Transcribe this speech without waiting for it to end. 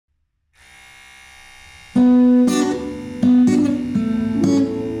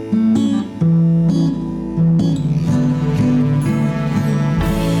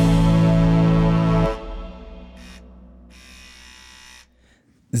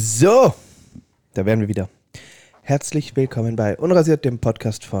So, da wären wir wieder. Herzlich willkommen bei Unrasiert, dem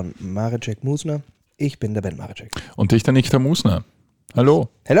Podcast von Marek Musner. Ich bin der Ben Marek. Und ich, der Nick der Musner. Hallo.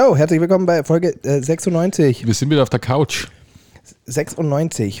 Hallo, herzlich willkommen bei Folge 96. Wir sind wieder auf der Couch.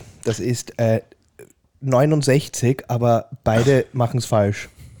 96, das ist 69, aber beide machen es falsch.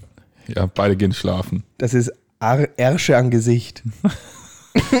 Ja, beide gehen schlafen. Das ist Ärsche an Gesicht.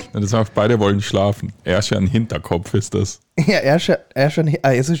 Das heißt, beide wollen schlafen. Ärsche an Hinterkopf ist das. Ja, Ärsche an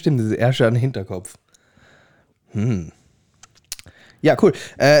so stimmt, das ist Ärsche an Hinterkopf. Ja, cool.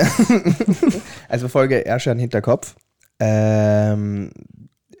 Also Folge Ärsche an Hinterkopf. Heute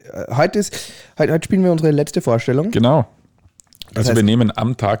spielen wir unsere letzte Vorstellung. Genau. Das Also heißt, wir nehmen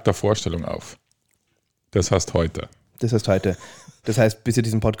am Tag der Vorstellung auf. Das heißt heute. Das heißt, bis ihr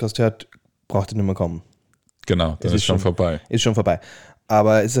diesen Podcast hört, braucht ihr nicht mehr kommen. Genau, das ist schon vorbei. Ist schon vorbei.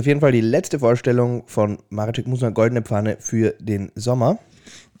 Aber es ist auf jeden Fall die letzte Vorstellung von Marek Musner Goldene Pfanne für den Sommer.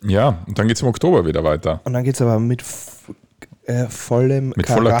 Ja, und dann geht es im Oktober wieder weiter. Und dann geht es aber mit vollem Mit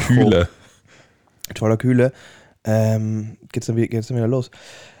Karacho. voller Kühle. Mit voller Kühle. Geht's dann wieder los.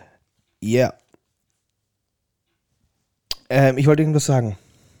 Ja. Ich wollte irgendwas sagen.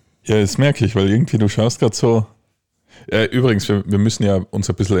 Ja, das merke ich, weil irgendwie du schaust gerade so. Übrigens, wir müssen ja uns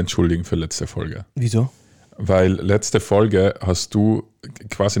ein bisschen entschuldigen für letzte Folge. Wieso? Weil letzte Folge hast du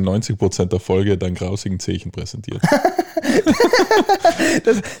quasi 90% der Folge deinen grausigen Zehchen präsentiert.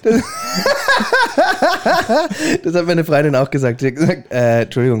 Das hat meine Freundin auch gesagt. Sie hat gesagt,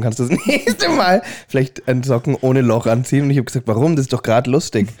 Entschuldigung, kannst du das nächste Mal vielleicht einen Socken ohne Loch anziehen? Und ich habe gesagt, warum? Das ist doch gerade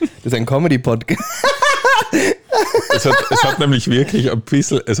lustig. Das ist ein Comedy-Podcast. Es hat nämlich wirklich ein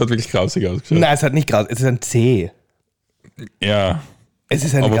bisschen, es hat wirklich grausig ausgeschaut. Nein, es hat nicht grausig, es ist ein C. Ja, Es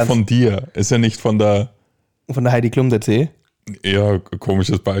ist aber von dir. Es ist ja nicht von der Heidi Klum der C. Ja,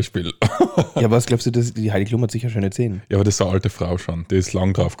 komisches Beispiel. Ja, was glaubst du, die Heidi Klum hat sicher schöne Zehen? Ja, aber das ist eine alte Frau schon. Die ist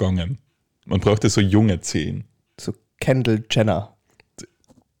lang drauf gegangen. Man brauchte so junge Zehen. So Kendall Jenner.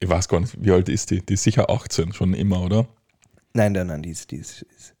 Ich weiß gar nicht, wie alt ist die? Die ist sicher 18, schon immer, oder? Nein, die ist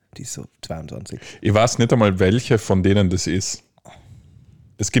so 22. Ich weiß nicht einmal, welche von denen das ist.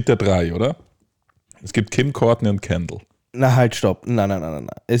 Es gibt ja 3, oder? Es gibt Kim, Kourtney und Kendall. Na halt, stopp. Nein.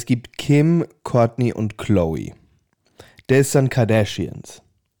 Es gibt Kim, Kourtney und Chloe. Das sind Kardashians.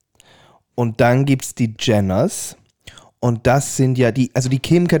 Und dann gibt es die Jenners. Und das sind ja die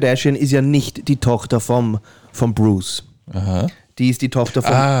Kim Kardashian ist ja nicht die Tochter vom Bruce. Aha. Die ist die Tochter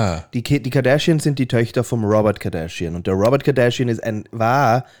von... Die Kardashians sind die Töchter vom Robert Kardashian. Und der Robert Kardashian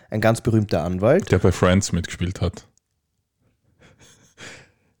war ein ganz berühmter Anwalt. Der bei Friends mitgespielt hat.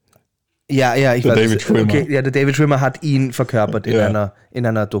 Ja, ich weiß. David Schwimmer. Okay, ja, der David Schwimmer hat ihn verkörpert in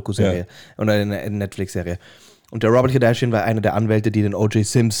einer Doku-Serie oder in einer Netflix-Serie. Und der Robert Kardashian war einer der Anwälte, die den O.J.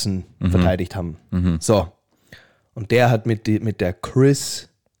 Simpson verteidigt haben. So. Und der hat mit der Kris,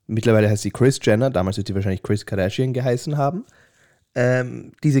 mittlerweile heißt sie Kris Jenner, damals wird sie wahrscheinlich Kris Kardashian geheißen haben,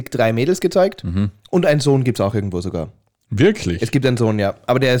 diese 3 Mädels gezeugt. Und einen Sohn gibt es auch irgendwo sogar. Wirklich? Es gibt einen Sohn, ja.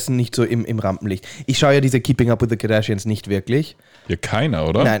 Aber der ist nicht so im Rampenlicht. Ich schaue ja diese Keeping Up with the Kardashians nicht wirklich. Ja, keiner,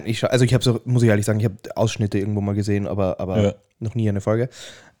 oder? Nein, ich habe so, muss ich ehrlich sagen, ich habe Ausschnitte irgendwo mal gesehen, aber noch nie eine Folge.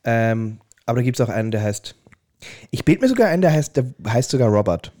 Aber da gibt es auch einen, der heißt, ich bild mir sogar einen, der heißt sogar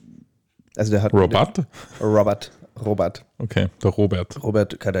Robert. Also der hat Robert? Robert. Okay, der Robert.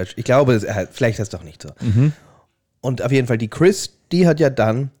 Robert Kardashian. Ich glaube, vielleicht heißt es doch nicht so. Und auf jeden Fall die Kris, die hat ja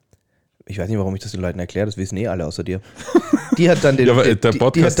dann, ich weiß nicht, warum ich das den Leuten erkläre, das wissen alle außer dir. Die hat dann den... Ja, aber der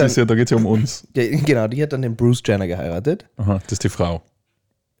Podcast ist ja, da geht es ja um uns. Genau, die hat dann den Bruce Jenner geheiratet. Aha, das ist die Frau.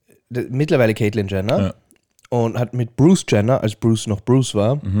 Mittlerweile Caitlyn Jenner. Ja. Und hat mit Bruce Jenner, als Bruce noch Bruce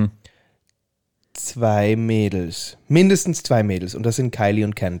war, 2 Mädels. Mindestens 2 Mädels. Und das sind Kylie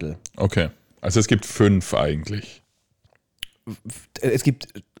und Kendall. Okay, also es gibt 5 eigentlich. Es gibt,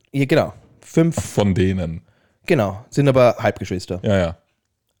 ja, genau, 5. Von denen. Genau, sind aber Halbgeschwister. Ja.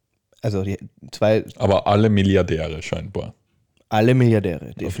 Also die 2. Aber alle Milliardäre scheinbar. Alle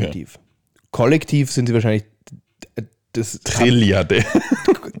Milliardäre, definitiv. Okay. Kollektiv sind sie wahrscheinlich Trilliardäre.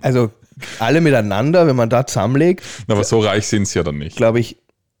 Also alle miteinander, wenn man da zusammenlegt. Aber so reich sind sie ja dann nicht. Glaube ich.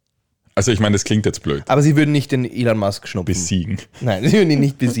 Also ich meine, das klingt jetzt blöd. Aber sie würden nicht den Elon Musk schnuppen. Besiegen. Nein, sie würden ihn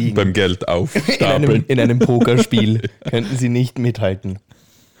nicht besiegen. Beim Geld aufstapeln. In einem Pokerspiel könnten sie nicht mithalten.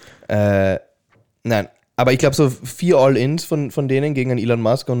 Nein. Aber ich glaube, so 4 All-Ins von denen gegen einen Elon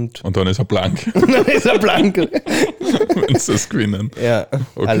Musk und dann ist er blank. Und dann ist er blank. Wenn sie das gewinnen. Ja,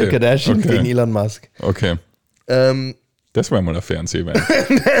 okay. Alle Kardashian gegen Elon Musk. Okay. Das wäre mal ein Fernsehevent.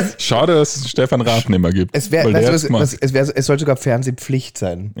 Schade, dass es Stefan Rath nicht mehr gibt. Es soll sogar Fernsehpflicht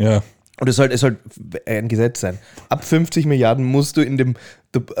sein. Ja. Und es soll ein Gesetz sein. Ab 50 Milliarden musst du in dem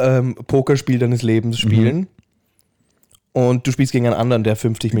Pokerspiel deines Lebens spielen. und du spielst gegen einen anderen, der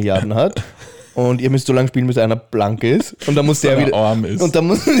 50 Milliarden hat. Und ihr müsst so lange spielen, bis einer blank ist. Und dann muss der wieder arm ist. Und dann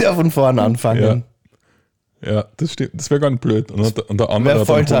muss der von vorne anfangen. Ja, das stimmt. Das wäre gar nicht blöd. Und der andere hat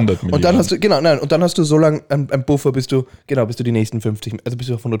dann 100 Milliarden. Und dann hast du, und dann hast du so lange einen Buffer, bis du die nächsten 50, also bis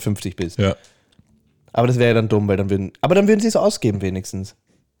du auf 150 bist. Ja. Aber das wäre ja dann dumm, weil dann würden sie es ausgeben wenigstens.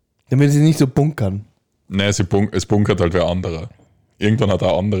 Dann würden sie nicht so bunkern. Nein, es bunkert halt wer anderer. Irgendwann hat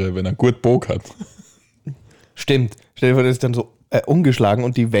der andere, wenn er gut Bog hat. Stimmt. Stell dir vor, das ist dann so umgeschlagen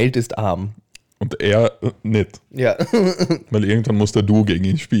und die Welt ist arm. Und er nicht. Ja. Weil irgendwann muss der Du gegen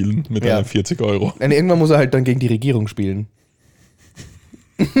ihn spielen mit einem 40 €. Nein, irgendwann muss er halt dann gegen die Regierung spielen.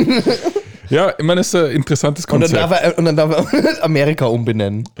 Ja, ich meine, es ist ein interessantes Konzept. Und dann darf er Amerika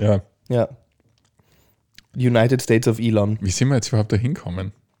umbenennen. Ja. Ja. United States of Elon. Wie sind wir jetzt überhaupt da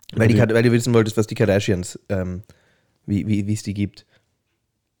hinkommen? Weil du wissen wolltest, was die Kardashians, wie es die gibt.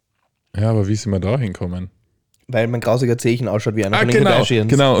 Ja, aber wie sind wir da hinkommen? Weil mein grausiger Zehchen ausschaut wie einer von den Kardashians.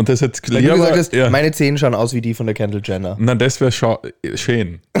 Genau, und das jetzt Weil du gesagt hast, meine Zehen schauen aus wie die von der Kendall Jenner. Nein, das wäre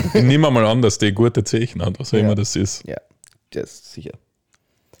schön. Ich nehme mal an, dass die gute Zeichen hat, was auch immer das ist. Ja, das ist sicher.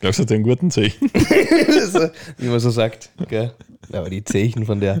 Glaubst du, hat die einen guten Zeichen? Wie man so sagt. Gell? Aber die Zeichen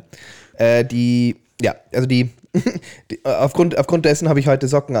von der. Aufgrund dessen habe ich heute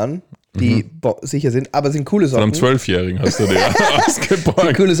Socken an, die sicher sind, aber sind coole Socken. Von einem 12-Jährigen hast du die ausgeborgt.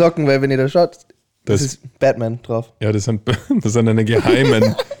 Sind coole Socken, weil wenn ihr da schaut, das ist Batman drauf. Ja, das sind deine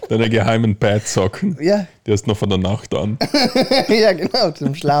geheimen Bad-Socken. Ja. Die hast du noch von der Nacht an. Ja, genau,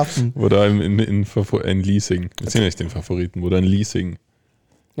 zum Schlafen. Oder ein Leasing. Das sind nicht den Favoriten, wo du ein Leasing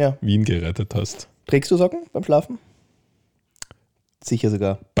Wien gerettet hast. Trägst du Socken beim Schlafen? Sicher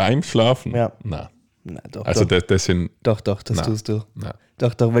sogar. Beim Schlafen? Ja. Nein. Na, doch, also doch. Das sind... Doch, das tust du. Nein.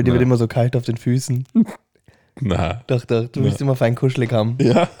 Doch, weil dir wird immer so kalt auf den Füßen. Nein. Doch, du willst immer fein kuschelig haben.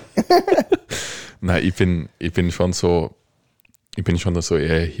 Ja. Nein, ich bin schon so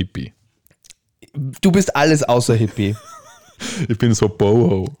eher Hippie. Du bist alles außer Hippie. Ich bin so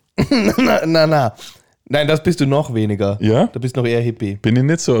Boho. Na. Nein, das bist du noch weniger. Ja? Du bist noch eher Hippie. Bin ich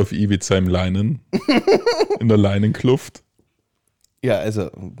nicht so auf Ibiza im Leinen? In der Leinenkluft? Ja, also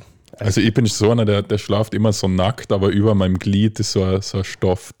ich bin so einer, der schlaft immer so nackt, aber über meinem Glied ist so ein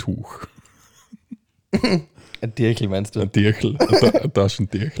Stofftuch. Ein Dirchel meinst du? Ein Dirchel, ein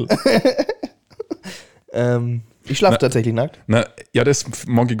Taschendirchel. Ich schlafe tatsächlich nackt. Na, ja, das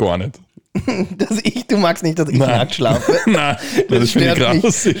mag ich gar nicht. Du magst nicht, dass ich nackt schlafe. Nein, das finde ich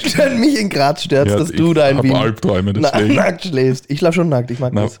grausig. Stört mich in Graz, dass du da in Wien Albträume deswegen. Nackt schläfst. Ich schlafe schon nackt, ich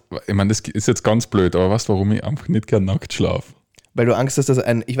mag das. Ich meine, das ist jetzt ganz blöd, aber weißt du, warum ich einfach nicht gern nackt schlafe? Weil du Angst hast, dass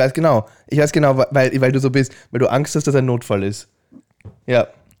ich weiß genau, weil du so bist, weil du Angst hast, dass ein Notfall ist. Ja.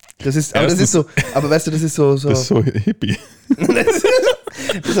 Das ist so, aber weißt du, das ist so. Das ist so Hippie.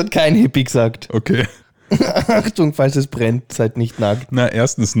 Das hat kein Hippie gesagt. Okay. Achtung, falls es brennt, seid nicht nackt. Na,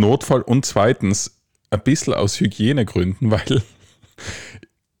 erstens Notfall und zweitens ein bisschen aus Hygienegründen, weil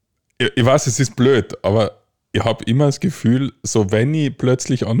ich weiß, es ist blöd, aber ich habe immer das Gefühl, so wenn ich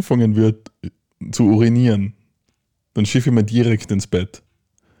plötzlich anfangen würde zu urinieren, dann schiffe ich mir direkt ins Bett.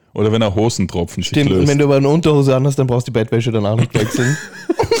 Oder wenn ein Hosentropfen sich löst. Stimmt, und wenn du aber eine Unterhose anhast, dann brauchst du die Bettwäsche dann auch nicht wechseln.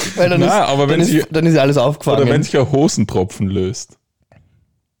 Weil dann ist alles aufgefangen. Oder wenn sich ein Hosentropfen löst.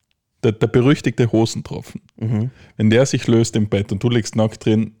 Der berüchtigte Hosentropfen. Mhm. Wenn der sich löst im Bett und du liegst nackt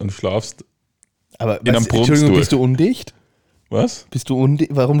drin und schlafst aber in einem Brunst durch. Bist du undicht? Was?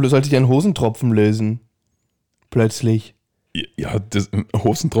 Warum sollte sich ein Hosentropfen lösen? Plötzlich. Ja,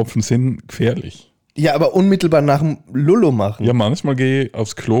 Hosentropfen sind gefährlich. Ja, aber unmittelbar nach dem Lullo machen. Ja, manchmal gehe ich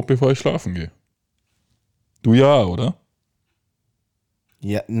aufs Klo, bevor ich schlafen gehe. Du ja, oder?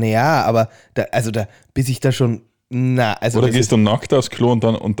 Ja, naja, aber bis ich da schon. Oder gehst du nackt aufs Klo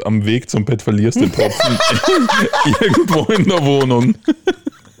und am Weg zum Bett verlierst den Tropfen irgendwo in der Wohnung.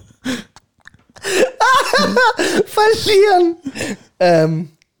 Verlieren!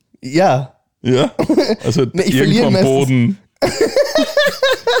 Ja. Ja? Also ich irgendwo am Boden.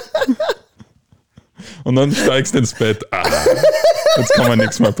 Und dann steigst du ins Bett. Jetzt kann mir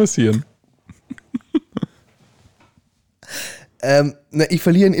nichts mehr passieren. Ich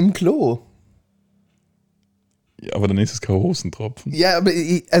verliere ihn im Klo. Ja, aber dann ist es kein Hosentropfen. Ja, aber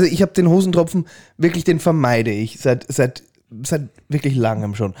ich habe den Hosentropfen, wirklich, den vermeide ich seit wirklich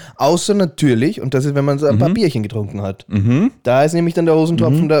langem schon. Außer natürlich, und das ist, wenn man so ein paar Bierchen getrunken hat. Mhm. Da ist nämlich dann der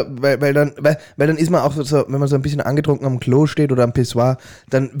Hosentropfen, weil dann ist man auch so, wenn man so ein bisschen angetrunken am Klo steht oder am Pissoir,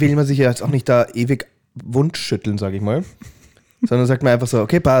 dann will man sich ja jetzt auch nicht da ewig wundschütteln, sag ich mal. Sondern sagt man einfach so,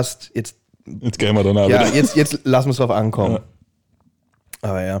 okay, passt, jetzt gehen wir dann auch ja, wieder. jetzt lassen wir es drauf ankommen. Ja.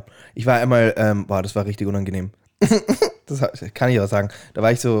 Aber ja, ich war einmal, das war richtig unangenehm. Das kann ich auch sagen. Da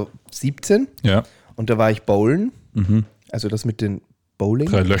war ich so 17 ja. und da war ich bowlen. Mhm. Also das mit den Bowling?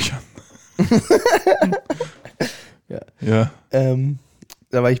 3 Löchern. Ja.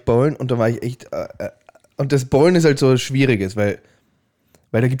 Da war ich bowlen und da war ich echt... und das Bowlen ist halt so was Schwieriges, weil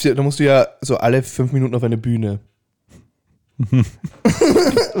da musst du ja so alle 5 Minuten auf eine Bühne.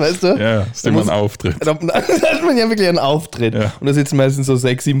 Weißt du? Ja, ist immer ein Auftritt. Da hat man ja wirklich einen Auftritt. Ja. Und da sitzen meistens so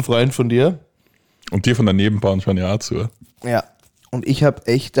 6, 7 Freunde von dir. Und die von der Nebenbahn schauen ja auch zu. Ja. Und ich habe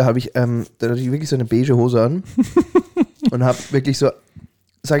echt, da hatte ich wirklich so eine beige Hose an und habe wirklich so,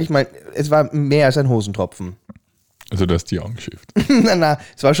 sag ich mal, es war mehr als ein Hosentropfen. Also du hast die angeschifft. na,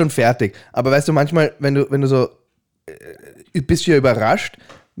 es war schon fertig. Aber weißt du, manchmal, wenn du so, bist du ja überrascht,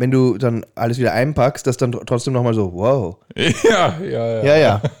 wenn du dann alles wieder einpackst, dass dann trotzdem nochmal so, wow.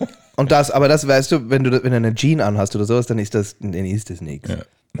 Ja. Und das, weißt du, wenn du eine Jean anhast oder sowas, dann ist das nichts. Ja.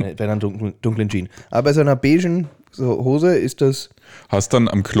 Bei einer dunklen Jean. Aber bei so einer beigen Hose ist das... Hast dann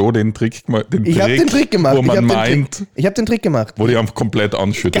am Klo den Trick gemacht? Ich habe den Trick gemacht. Wo man meint... Ich habe den Trick gemacht. Wo die einfach komplett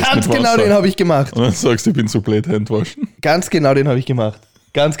anschüttest Ganz mit Wasser. Genau den habe ich gemacht. Und dann sagst du, ich bin zu blöd, Handwaschen. Ganz genau den habe ich gemacht.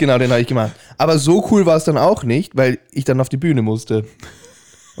 Aber so cool war es dann auch nicht, weil ich dann auf die Bühne musste.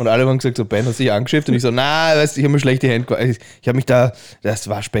 Und alle haben gesagt, so, Ben, hast du dich angeschifft? Und ich so, weißt du, ich habe mir schlechte Hände. Ich habe mich da, das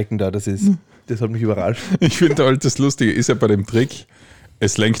Waschbecken da, das hat mich überrascht. Ich finde halt, das Lustige ist ja bei dem Trick,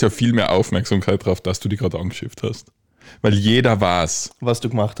 es lenkt ja viel mehr Aufmerksamkeit drauf, dass du die gerade angeschifft hast. Weil jeder weiß, was du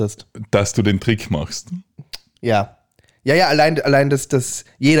gemacht hast. Dass du den Trick machst. Ja. Ja, allein das,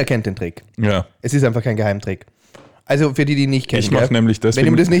 jeder kennt den Trick. Ja. Es ist einfach kein Geheimtrick. Also für die, die nicht kennen. Ich mache nämlich deswegen...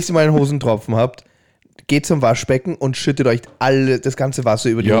 Wenn ihr das nächste Mal einen Hosentropfen habt, geht zum Waschbecken und schüttet euch das ganze Wasser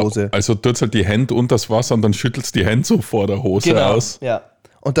über die Hose. Also tut halt die Hände unter das Wasser und dann schüttelst die Hände so vor der Hose aus. Ja.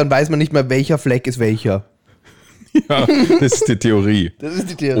 Und dann weiß man nicht mehr, welcher Fleck ist welcher. Ja, das ist die Theorie.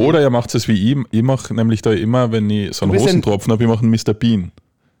 Oder ihr macht es wie ich. Ich mache nämlich da immer, wenn ich so einen Hosentropfen habe, ich mache einen Mr. Bean.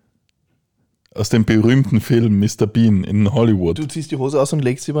 Aus dem berühmten Film Mr. Bean in Hollywood. Du ziehst die Hose aus und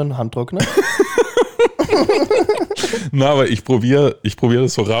legst sie über einen Handtrockner? Na, aber ich probiere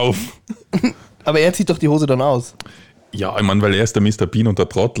das so rauf. Aber er zieht doch die Hose dann aus. Ja, ich meine, weil er ist der Mr. Bean und der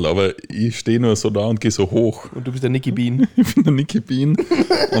Trottel, aber ich stehe nur so da und gehe so hoch. Und du bist der Nicky Bean. Ich bin der Nicky Bean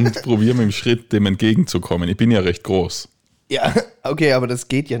und probiere mit dem Schritt dem entgegenzukommen. Ich bin ja recht groß. Ja, okay, aber das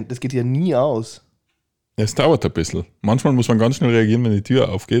geht ja nie aus. Es dauert ein bisschen. Manchmal muss man ganz schnell reagieren, wenn die Tür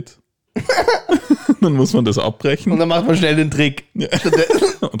aufgeht. Dann muss man das abbrechen. Und dann macht man schnell den Trick. Ja.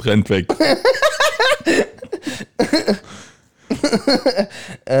 Und rennt weg.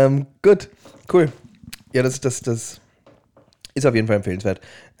 Gut, cool. Ja, das ist auf jeden Fall empfehlenswert.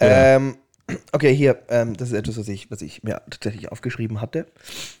 Ja. Okay, hier, das ist etwas, was ich mir tatsächlich aufgeschrieben hatte.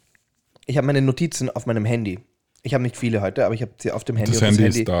 Ich habe meine Notizen auf meinem Handy. Ich habe nicht viele heute, aber ich habe sie auf dem Handy. Das Handy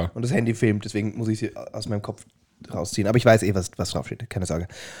ist da. Und das Handy filmt, deswegen muss ich sie aus meinem Kopf rausziehen. Aber ich weiß was draufsteht, keine Sorge.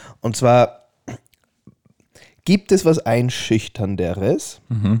 Und zwar, gibt es was Einschüchternderes,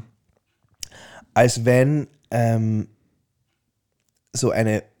 als wenn so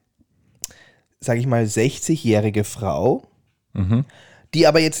eine, sage ich mal, 60-jährige Frau, die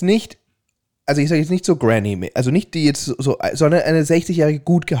aber jetzt nicht, also ich sage jetzt nicht so Granny, also nicht die jetzt so, sondern eine 60-jährige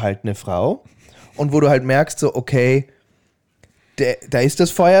gut gehaltene Frau und wo du halt merkst so, okay, da ist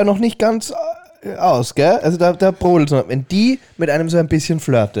das Feuer noch nicht ganz aus, gell? Also da brodelt es noch. Wenn die mit einem so ein bisschen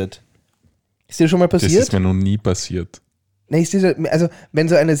flirtet, ist dir schon mal passiert? Das ist mir noch nie passiert. Nee, also wenn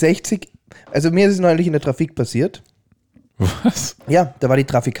so eine 60, also mir ist es neulich in der Trafik passiert. Was? Ja, da war die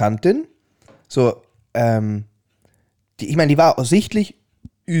Trafikantin, so, die war sichtlich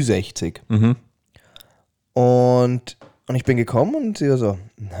Ü60. Und ich bin gekommen und sie war so,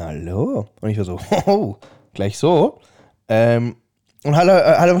 hallo. Und ich war so, oh, gleich so. Und hallo,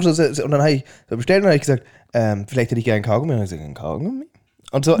 und dann habe ich so bestellt und habe ich gesagt, vielleicht hätte ich gerne einen Kaugummi. Und dann habe ich gesagt, einen Kaugummi?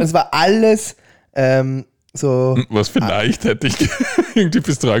 Und so, es war alles so. Was vielleicht hätte ich irgendwie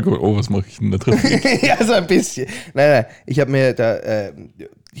bis 3 geholt. Oh, was mache ich denn da drin? Ja, so ein bisschen. Nein, ich habe mir da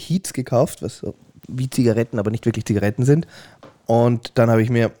Heats gekauft, was so wie Zigaretten, aber nicht wirklich Zigaretten sind. Und dann habe ich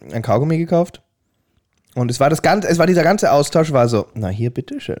mir ein Kaugummi gekauft. Und es war dieser ganze Austausch war so, na hier,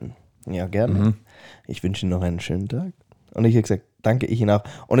 bitteschön. Ja, gerne. Ich wünsche Ihnen noch einen schönen Tag. Und ich habe gesagt, danke, ich Ihnen auch.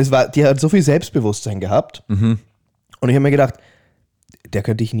 Und die hat so viel Selbstbewusstsein gehabt. Und ich habe mir gedacht, der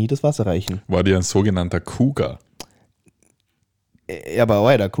könnte ich nie das Wasser reichen. War die ein sogenannter Cougar? Ja, aber auch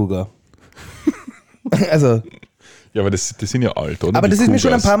der Cougar. Also. Ja, aber das sind ja alt, oder? Aber das ist mir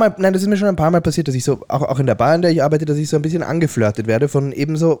schon ein paar Mal passiert, dass ich so, auch in der Bar, in der ich arbeite, dass ich so ein bisschen angeflirtet werde von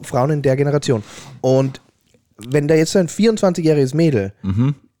eben so Frauen in der Generation. Und wenn da jetzt so ein 24-jähriges Mädel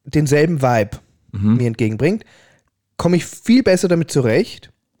denselben Vibe mir entgegenbringt, komme ich viel besser damit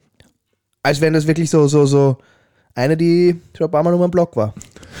zurecht, als wenn das wirklich so eine, die schon ein paar Mal um den Block war.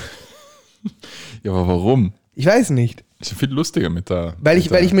 Ja, aber warum? Ich weiß nicht. ist ja viel lustiger mit der... Weil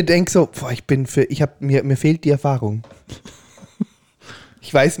ich mir denke so, mir fehlt die Erfahrung.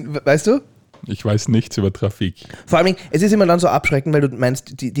 Weißt du? Ich weiß nichts über Trafik. Vor allem, es ist immer dann so abschreckend, weil du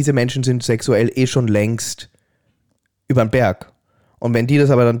meinst, diese Menschen sind sexuell schon längst über den Berg. Und wenn die das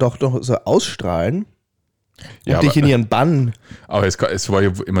aber dann doch so ausstrahlen und dich in ihren Bann... Aber es war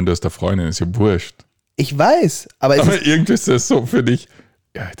ja, ich meine, du hast eine Freundin, ist ja wurscht. Ich weiß, aber irgendwie ist das so für dich,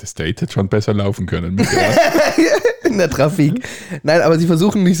 ja, das Date hätte schon besser laufen können. Mit in der Trafik. Nein, aber sie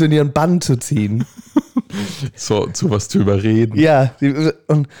versuchen mich so in ihren Bann zu ziehen. So, zu was zu überreden. Ja,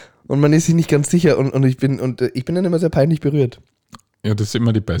 und man ist sich nicht ganz sicher und ich bin dann immer sehr peinlich berührt. Ja, das ist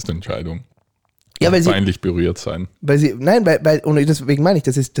immer die beste Entscheidung. Ja, weil peinlich berührt sein. Und deswegen meine ich,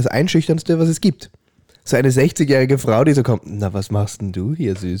 das ist das Einschüchternste, was es gibt. So eine 60-jährige Frau, die so kommt, na, was machst denn du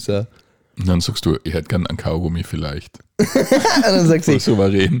hier, Süßer? Und dann sagst du, ich hätte gern einen Kaugummi vielleicht. Und dann sagt sie,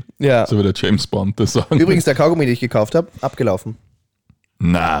 souverän. Ja. So wie der James Bond das sagen. Übrigens, der Kaugummi, den ich gekauft habe, abgelaufen.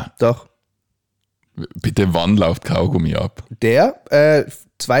 Na. Doch. Bitte, wann läuft Kaugummi ab? Der,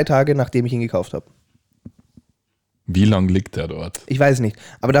 2 Tage, nachdem ich ihn gekauft habe. Wie lang liegt der dort? Ich weiß nicht.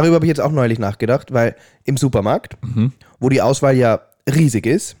 Aber darüber habe ich jetzt auch neulich nachgedacht, weil im Supermarkt, wo die Auswahl ja riesig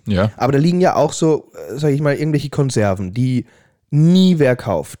ist, ja. Aber da liegen ja auch so, sag ich mal, irgendwelche Konserven, die nie wer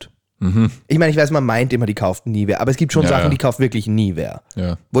kauft. Ich meine, ich weiß, man meint immer, die kauft nie wer, aber es gibt schon Sachen, die kauft wirklich nie wer.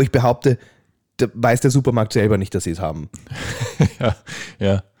 Ja. Wo ich behaupte, da weiß der Supermarkt selber nicht, dass sie es haben.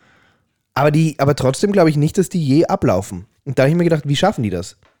 ja. Aber trotzdem glaube ich nicht, dass die je ablaufen. Und da habe ich mir gedacht, wie schaffen die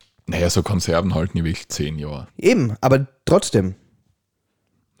das? Naja, so Konserven halten die wirklich 10 Jahre. Eben, aber trotzdem.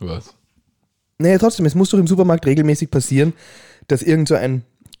 Was? Naja, trotzdem, es muss doch im Supermarkt regelmäßig passieren, dass irgend so ein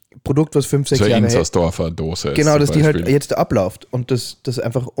Produkt, was 5, 6 so Jahre hält. So eine Dose. Genau, dass die halt jetzt abläuft und das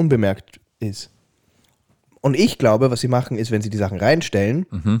einfach unbemerkt ist. Und ich glaube, was sie machen, ist, wenn sie die Sachen reinstellen,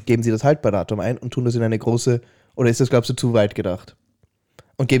 geben sie das Haltbardatum ein und tun das in eine große, oder ist das, glaubst du, zu weit gedacht?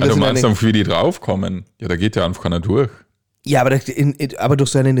 Und geben das du in meinst dann, wie die draufkommen? Ja, da geht ja einfach keiner durch. Ja, aber durch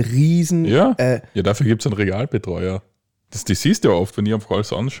so einen riesen... Ja, dafür gibt es einen Regalbetreuer. Die siehst du ja oft, wenn die einfach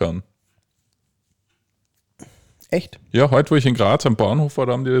alles anschauen. Echt? Ja, heute, wo ich in Graz am Bahnhof war,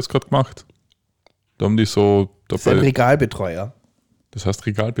 da haben die das gerade gemacht. Da haben die so... Das ist ein Regalbetreuer. Das heißt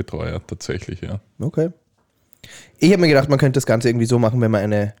Regalbetreuer, tatsächlich, ja. Okay. Ich habe mir gedacht, man könnte das Ganze irgendwie so machen, wenn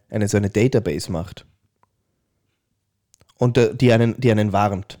man so eine Database macht. Und die einen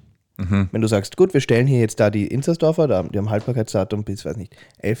warnt. Wenn du sagst, gut, wir stellen hier jetzt da die Inzersdorfer, die haben Haltbarkeitsdatum bis, weiß nicht,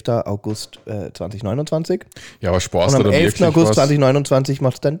 11. August 2029. Ja, aber sparst du da wirklich was? Und am 11. August was? 2029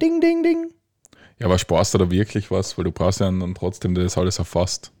 machst du dann Ding, Ding, Ding. Ja, aber sparst du da wirklich was? Weil du brauchst ja dann trotzdem, der das alles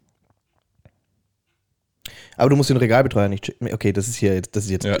erfasst. Aber du musst den Regalbetreuer nicht... Okay, das ist jetzt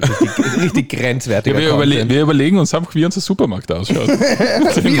richtig grenzwertig. Ja, wir überlegen uns einfach, wie unser Supermarkt ausschaut.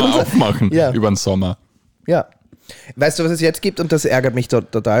 Den wir aufmachen über den Sommer. Ja. Weißt du, was es jetzt gibt? Und das ärgert mich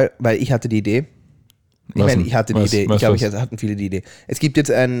total, weil ich hatte die Idee. Ich glaube, hatten viele die Idee. Es gibt jetzt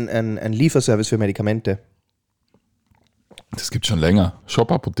einen Lieferservice für Medikamente. Das gibt schon länger.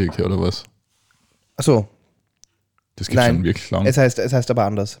 Shop-Apotheke oder was? Ach so. Das gibt schon wirklich lang. Es heißt aber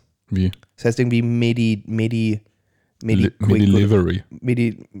anders. Wie? Es heißt irgendwie Medi-Delivery.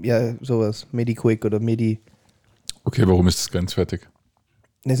 Sowas. Medi-Quick oder Medi... Okay, warum ist das grenzwertig?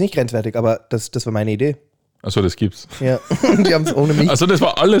 Das ist nicht grenzwertig, aber das war meine Idee. Achso, das gibt's. Ja, und die haben es ohne mich. Achso, das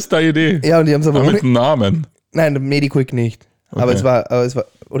war alles deine Idee? Ja, und die haben es aber ohne... mit dem Namen? Nein, Medi-Quick nicht. Okay. Aber es war...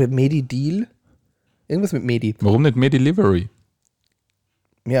 Oder Medi-Deal? Irgendwas mit Medi. Warum nicht Medi-Delivery?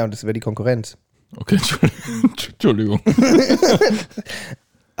 Ja, und das wäre die Konkurrenz. Okay, Entschuldigung.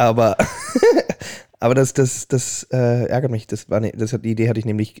 Aber das ärgert mich. Die Idee hatte ich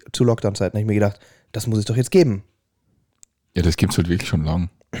nämlich zu Lockdown-Zeiten. Da habe ich mir gedacht, das muss es doch jetzt geben. Ja, das gibt es halt wirklich schon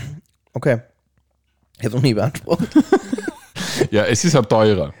lang. Okay. Ich habe es noch nie beansprucht. Ja, es ist halt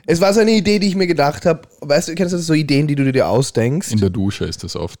teurer. Es war so eine Idee, die ich mir gedacht habe. Weißt du, kennst du das, so Ideen, die du dir ausdenkst? In der Dusche ist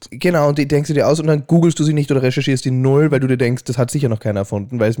das oft. Genau, und die denkst du dir aus und dann googelst du sie nicht oder recherchierst die null, weil du dir denkst, das hat sicher noch keiner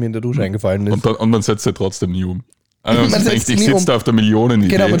erfunden, weil es mir in der Dusche eingefallen ist. Und man setzt sie trotzdem nie um. Also man denkt, ich sitze da auf der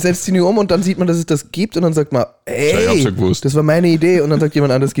Millionenidee. Genau, man setzt sie nie um und dann sieht man, dass es das gibt und dann sagt man, ey, das war meine Idee. Und dann sagt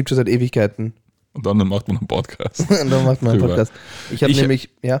jemand anderes, das gibt es schon seit Ewigkeiten. Und dann macht man einen Podcast. Und dann macht man einen Podcast. Ich habe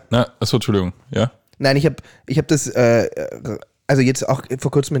nämlich, ja. Achso, Entschuldigung, ja. Nein, ich hab das, also jetzt auch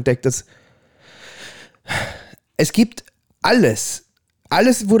vor kurzem entdeckt, dass es gibt alles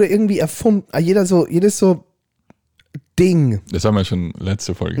wurde irgendwie erfunden, jedes so Ding. Das haben wir schon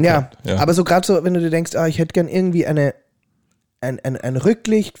letzte Folge gehabt. Ja, aber so gerade so, wenn du dir denkst, ich hätte gern irgendwie ein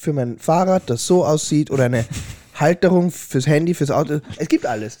Rücklicht für mein Fahrrad, das so aussieht, oder eine Halterung fürs Handy, fürs Auto. Es gibt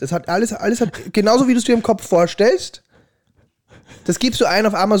alles. Das hat alles hat, genauso wie du es dir im Kopf vorstellst, Das gibst du ein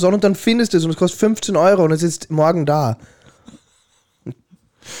auf Amazon und dann findest du es und es kostet 15 Euro und es ist morgen da.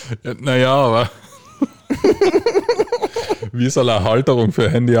 Ja, naja, aber wie soll eine Halterung für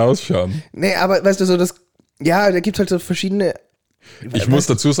Handy ausschauen? Nee, aber weißt du, so das, ja, da gibt es halt so verschiedene. Ich muss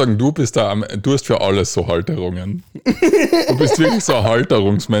dazu sagen, du hast für alles so Halterungen. Du bist wirklich so ein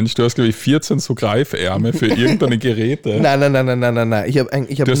Halterungsmensch. Du hast, glaube ich, 14 so Greifärme für irgendeine Geräte. Nein.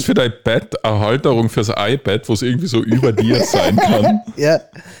 Du hast für dein Bett eine Halterung fürs iPad, wo es irgendwie so über dir sein kann.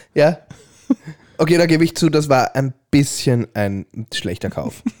 Ja. Okay, da gebe ich zu, das war ein bisschen ein schlechter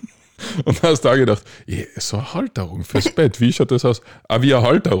Kauf. Und hast da gedacht, so eine Halterung fürs Bett, wie schaut das aus? Ah, wie eine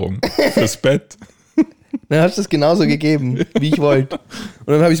Halterung fürs Bett. Dann hast du es genauso gegeben, wie ich wollte. Und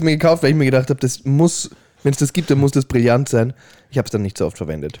dann habe ich es mir gekauft, weil ich mir gedacht habe, das muss, wenn es das gibt, dann muss das brillant sein. Ich habe es dann nicht so oft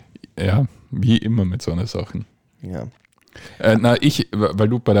verwendet. Ja, wie immer mit so einer Sachen. Ja. Weil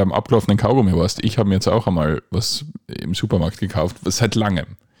du bei deinem abgelaufenen Kaugummi warst, ich habe mir jetzt auch einmal was im Supermarkt gekauft, seit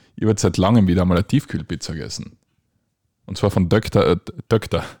langem. Ich habe seit langem wieder mal eine Tiefkühlpizza gegessen. Und zwar von Dr.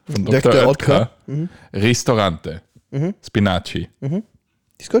 Oetker. Ristorante. Spinaci.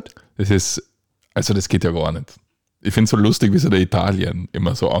 Ist gut. Das geht ja gar nicht. Ich finde es so lustig, wie sie da Italien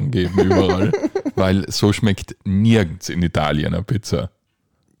immer so angeben überall, weil so schmeckt nirgends in Italien eine Pizza.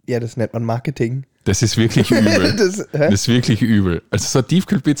 Ja, das nennt man Marketing. Das ist wirklich übel. Das ist wirklich übel. Also so eine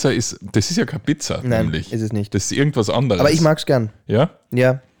Tiefkühlpizza das ist ja keine Pizza. Nein, nämlich. ist es nicht. Das ist irgendwas anderes. Aber ich mag es gern. Ja?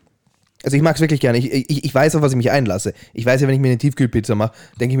 Ja. Also ich mag es wirklich gern. Ich weiß, auf was ich mich einlasse. Ich weiß ja, wenn ich mir eine Tiefkühlpizza mache,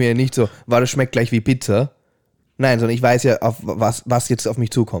 denke ich mir ja nicht so, das schmeckt gleich wie Pizza. Nein, sondern ich weiß ja, auf was jetzt auf mich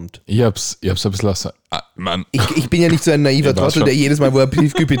zukommt. Ich hab's ein bisschen Mann. Ich bin ja nicht so ein naiver Trottel, der jedes Mal, wo er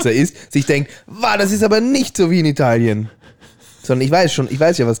Tiefkühlpizza isst, sich denkt, das ist aber nicht so wie in Italien. Sondern ich weiß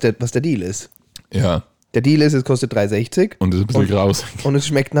ja, was der Deal ist. Ja. Der Deal ist, es kostet 3,60. Und es ist ein bisschen grausig. Und es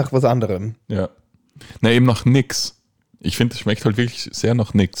schmeckt nach was anderem. Ja. Na, eben nach nix. Ich finde, es schmeckt halt wirklich sehr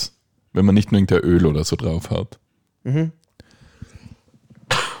nach nix. Wenn man nicht nur irgendein Öl oder so drauf hat.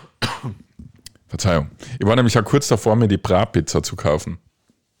 Verzeihung. Ich war nämlich auch kurz davor, mir die Bra-Pizza zu kaufen.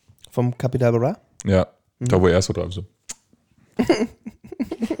 Vom Capital Bra? Ja, da wo er so drauf so.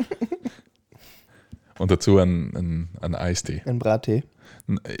 Und dazu ein Eistee. Ein Brattee.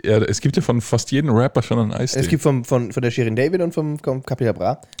 Ja, es gibt ja von fast jedem Rapper schon einen Eistee. Es gibt von der Shirin David und vom Capital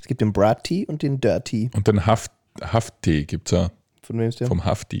Bra. Es gibt den Brat-Tee und den Dirty. Und den Hafttee gibt es ja. Von wem ist der? Vom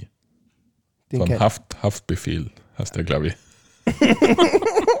Hafti. Den Vom Haftbefehl heißt der, glaube ich.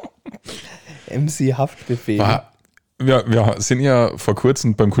 MC Haftbefehl. Wir sind ja vor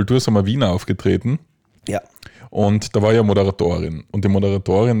kurzem beim Kultursommer Wien aufgetreten. Ja. Und da war ja Moderatorin. Und die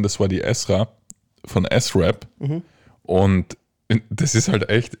Moderatorin, das war die Esra von S-Rap. Und das ist halt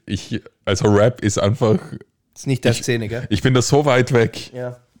echt, also Rap ist einfach... Ist nicht der Szene, gell? Ich bin da so weit weg.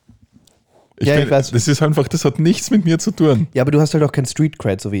 Ja. Ich weiß. Das ist einfach, das hat nichts mit mir zu tun. Ja, aber du hast halt auch kein Street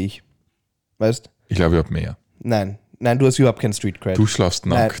Cred, so wie ich. Weißt? Ich glaube, ich habe mehr. Nein, du hast überhaupt kein Street Cred. Du schlafst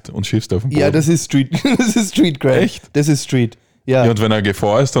nackt und schiffst auf dem Boden. Ja, das ist Street Cred. Echt? Das ist Street. Ja. Ja, und wenn er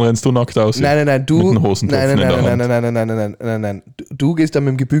Gefahr ist, dann rennst du nackt aus. Nein, du. Mit den Hosentropfen in der Hand. Nein. Du gehst dann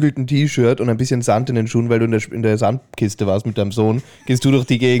mit dem gebügelten T-Shirt und ein bisschen Sand in den Schuhen, weil du in der Sandkiste warst mit deinem Sohn. Gehst du durch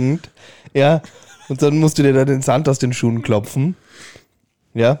die Gegend. Ja. Und dann musst du dir da den Sand aus den Schuhen klopfen.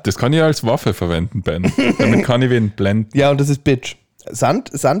 Ja. Das kann ich als Waffe verwenden, Ben. Damit kann ich wen blenden. Ja, und das ist Bitch.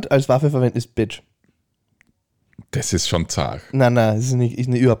 Sand als Waffe verwenden ist Bitch. Das ist schon zart. Nein, das ist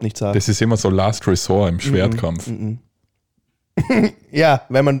überhaupt nicht zart. Das ist immer so Last Resort im Schwertkampf. Ja,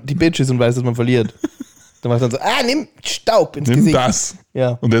 wenn man die Bitch ist und weiß, dass man verliert. Dann macht man so, nimm Staub ins Gesicht. Nimm das.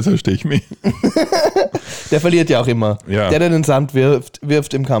 Ja. Und jetzt verstehe ich mich. Der verliert ja auch immer. Ja. Der den Sand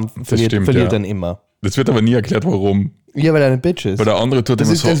wirft im Kampf, verliert dann immer. Das wird aber nie erklärt, warum. Ja, weil er eine Bitch ist. Weil der andere tut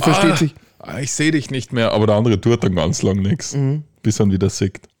immer so, das versteht sich. Ich sehe dich nicht mehr, aber der andere tut dann ganz lang nichts, bis er ihn wieder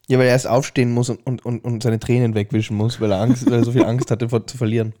sieht. Ja, weil er erst aufstehen muss und seine Tränen wegwischen muss, weil er so viel Angst hatte, zu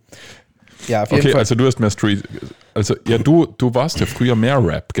verlieren. Ja, auf jeden Fall. Also du hast mehr Street. Also ja, du warst ja früher mehr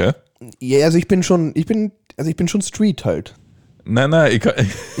Rap, gell? Ja, also ich bin schon Street halt. Nein,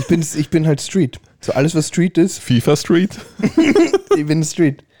 ich bin halt Street. So alles, was Street ist. FIFA Street? Ich bin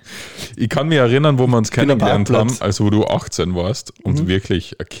Street. Ich kann mich erinnern, wo wir uns kennengelernt haben, also wo du 18 warst und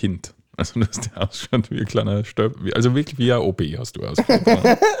wirklich ein Kind. Also du hast ja ausschaut wie ein kleiner Stöpsel, also wirklich wie ein OB hast du ausgeschaut.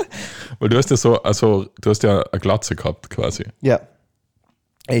 Weil du hast ja du hast ja eine Glatze gehabt quasi. Ja.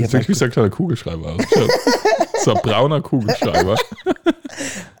 Ich habe wirklich wie so ein kleiner Kugelschreiber ausgeschaut. So ein brauner Kugelschreiber.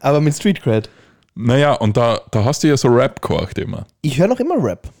 Aber mit Street Cred. Naja, und da hast du ja so Rap gehört immer. Ich höre noch immer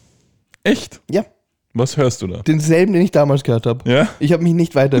Rap. Echt? Ja. Was hörst du da? Denselben, den ich damals gehört habe. Ja? Ich habe mich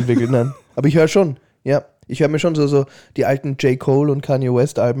nicht weiterentwickelt, nein. Aber ich höre schon, ja. Ich höre mir schon so die alten J. Cole und Kanye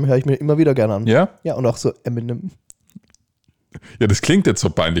West Alben höre ich mir immer wieder gerne an. Ja? Ja, und auch so Eminem. Ja, das klingt jetzt so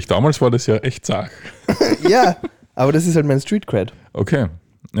peinlich. Damals war das ja echt Sach. Ja, aber das ist halt mein Street-Cred. Okay,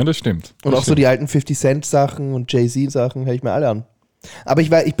 ja, das stimmt. Und das auch so die alten 50-Cent-Sachen und Jay-Z-Sachen höre ich mir alle an. Aber ich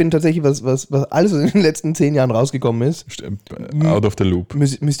bin tatsächlich, was alles in den letzten 10 Jahren rausgekommen ist, out of the loop.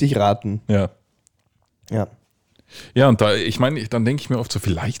 Müsste ich raten. Ja. Ja. Ja, und da, ich meine, dann denke ich mir oft so,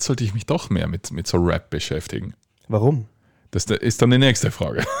 vielleicht sollte ich mich doch mehr mit so Rap beschäftigen. Warum? Das ist dann die nächste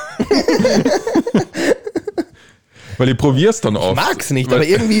Frage. Weil ich probiere es dann oft. Ich mag's nicht, aber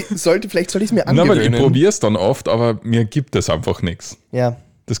irgendwie sollte ich es mir angewöhnen. Weil ich probiere es dann oft, aber mir gibt es einfach nichts. Ja.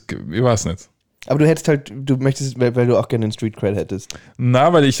 Ich weiß nicht. Aber du hättest halt, du möchtest, weil du auch gerne den Street Cred hättest.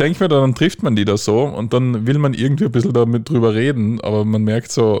 Na, weil ich denke mir, dann trifft man die da so und dann will man irgendwie ein bisschen damit drüber reden, aber man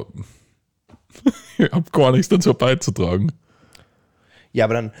merkt so, ich habe gar nichts dazu beizutragen. Ja,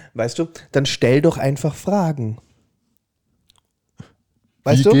 aber dann, weißt du, dann stell doch einfach Fragen.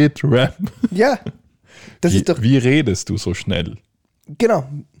 Weißt du? Wie geht Rap? Ja. Wie redest du so schnell? Genau.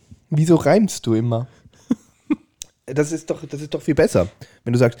 Wieso reimst du immer? Das ist doch viel besser.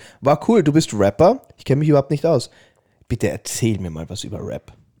 Wenn du sagst, war cool, du bist Rapper, ich kenne mich überhaupt nicht aus. Bitte erzähl mir mal was über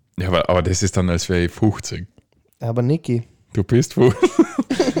Rap. Ja, aber das ist dann, als wäre ich 50. Aber Niki. Du bist 50.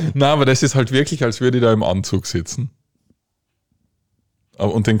 Na, aber das ist halt wirklich, als würde ich da im Anzug sitzen.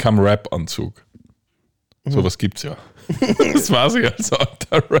 Und dann kam Rap-Anzug. Sowas gibt's ja. Das weiß ich als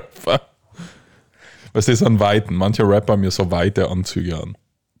alter Rapper. Was ist an Weiten? Manche Rapper haben mir so weite Anzüge an.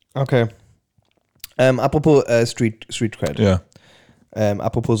 Okay. Apropos Street Cred. Ja.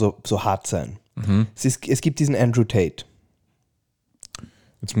 Apropos so hart sein. Es gibt diesen Andrew Tate.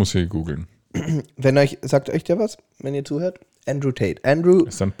 Jetzt muss ich googeln. Sagt euch der was, wenn ihr zuhört? Andrew Tate. Andrew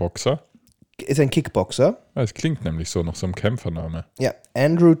ist ein Boxer? Ist ein Kickboxer. Ja, es klingt nämlich so nach so einem Kämpfername. Ja,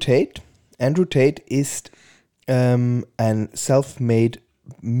 Andrew Tate. Andrew Tate ist ein self-made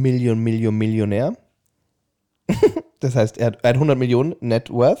Millionär. Das heißt, er hat 100 Millionen Net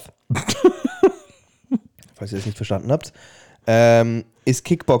Worth. Falls ihr das nicht verstanden habt. Ist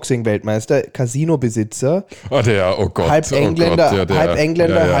Kickboxing-Weltmeister, Casino-Besitzer. Oh Gott. Halb Engländer,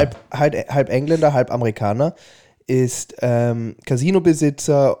 halb Engländer, halb Amerikaner. Ist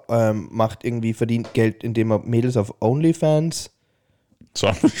Casino-Besitzer, verdient Geld, indem er Mädels auf OnlyFans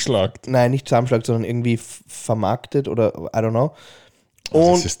zusammenschlagt. Nein, nicht zusammenschlagt, sondern irgendwie vermarktet oder I don't know.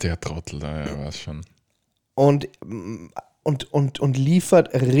 Das ist der Trottel da, ja, weiß schon. Und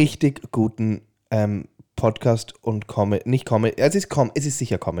liefert richtig guten Podcast und Comedy. Nicht Comedy, es ist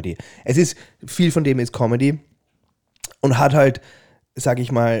sicher Comedy. Viel von dem ist Comedy und hat halt, sag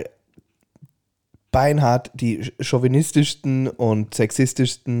ich mal, beinhart die chauvinistischsten und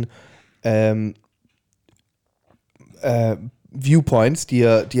sexistischsten Viewpoints, die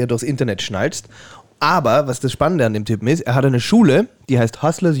er durchs Internet schnalzt. Aber, was das Spannende an dem Typen ist, er hat eine Schule, die heißt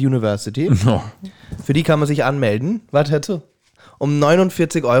Hustlers University. No. Für die kann man sich anmelden. Warte, hör zu. Um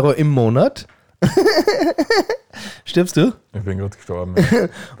 49 € im Monat. Stirbst du? Ich bin gerade gestorben. Ja.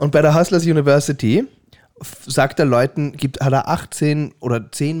 Und bei der Hustlers University sagt er Leuten, hat er 18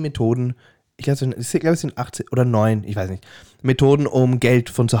 oder 10 Methoden, ich glaube, es sind 18 oder 9, ich weiß nicht, Methoden, um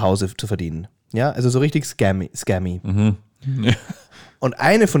Geld von zu Hause zu verdienen. Ja, also so richtig scammy. Mhm. Ja. Und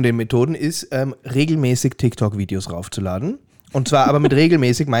eine von den Methoden ist, regelmäßig TikTok-Videos raufzuladen. Und zwar aber mit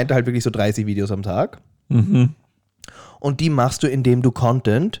regelmäßig meint er halt wirklich so 30 Videos am Tag. Mhm. Und die machst du, indem du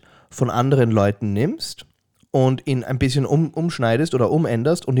Content von anderen Leuten nimmst und ihn ein bisschen umschneidest oder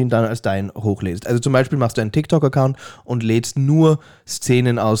umänderst und ihn dann als dein hochlädst. Also zum Beispiel machst du einen TikTok-Account und lädst nur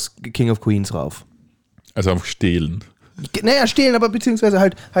Szenen aus King of Queens rauf. Also einfach stehlen. Naja, stehlen, aber beziehungsweise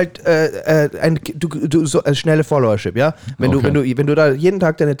schnelle Followership, ja? Wenn du da jeden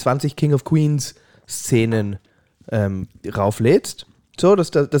Tag deine 20 King of Queens Szenen rauflädst, so, du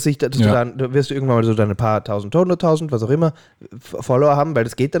wirst du irgendwann mal so deine paar tausend, 100.000, was auch immer, Follower haben, weil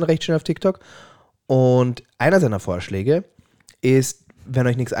das geht dann recht schnell auf TikTok. Und einer seiner Vorschläge ist, wenn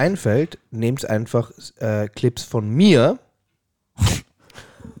euch nichts einfällt, nehmt einfach Clips von mir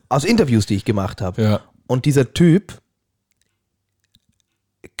aus Interviews, die ich gemacht habe. Ja. Und dieser Typ,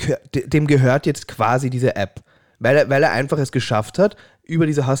 dem gehört jetzt quasi diese App, weil er einfach es geschafft hat, über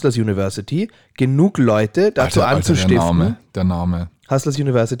diese Hustlers University genug Leute dazu anzustiften. Der Name. Hustlers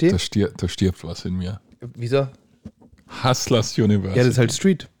University? Da stirbt was in mir. Wieso? Hustlers University. Ja, das ist halt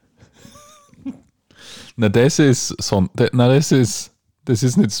Street. Na, das ist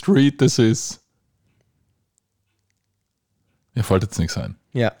nicht Street, das ist. Mir fällt jetzt nichts ein.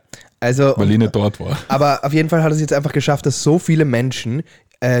 Ja, also. Weil ich nicht dort war. Aber auf jeden Fall hat es jetzt einfach geschafft, dass so viele Menschen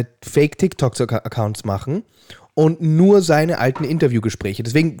Fake-TikTok-Accounts machen und nur seine alten Interviewgespräche.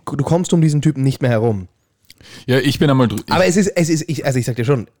 Deswegen, du kommst um diesen Typen nicht mehr herum. Ja, ich bin einmal Aber ich sag dir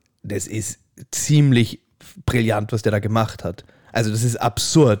schon, das ist ziemlich brillant, was der da gemacht hat. Also das ist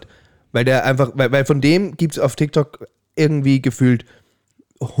absurd. Weil von dem gibt es auf TikTok irgendwie gefühlt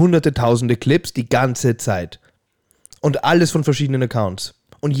hunderte, tausende Clips die ganze Zeit. Und alles von verschiedenen Accounts.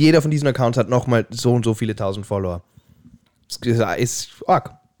 Und jeder von diesen Accounts hat nochmal so und so viele tausend Follower. Das ist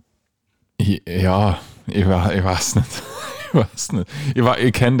arg. Ja, ich weiß nicht.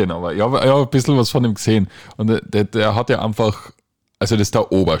 Ich kenne den aber. Ich habe ein bisschen was von ihm gesehen. Und der hat ja einfach, also das ist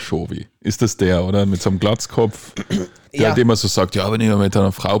der Oberschowi. Ist das der, oder? Mit so einem Glatzkopf. Der halt immer so sagt, ja, wenn ich mit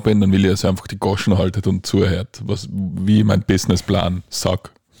einer Frau bin, dann will ich, dass er einfach die Goschen haltet und zuhört. Wie ich mein Businessplan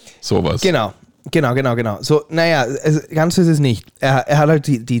sag. Sowas. Genau. So, naja, ganz so ist es nicht. Er hat halt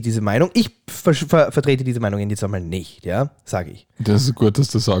diese Meinung. Ich vertrete diese Meinung jetzt einmal nicht, ja, sage ich. Das ist gut, dass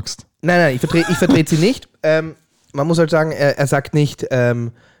du sagst. Nein, ich vertrete sie nicht. Man muss halt sagen, er sagt nicht,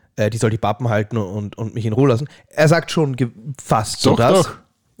 die soll die Pappen halten und mich in Ruhe lassen. Er sagt schon fast so das. Doch.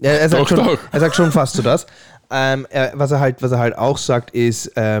 Er sagt schon fast so das. Was er halt auch sagt,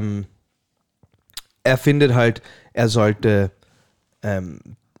 ist, er findet halt, er sollte,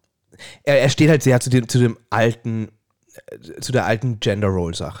 er steht halt sehr zu der alten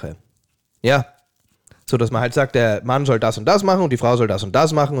Gender-Role-Sache. Ja. So, dass man halt sagt, der Mann soll das und das machen und die Frau soll das und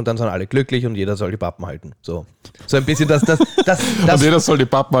das machen und dann sind alle glücklich und jeder soll die Pappen halten. So ein bisschen das. Und jeder soll die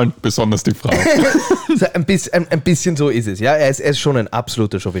Pappen halten, besonders die Frau. So ein bisschen so ist es, ja. Er ist schon ein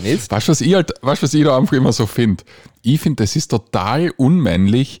absoluter Chauvinist. Weißt du, was ich da einfach immer so finde? Ich finde, das ist total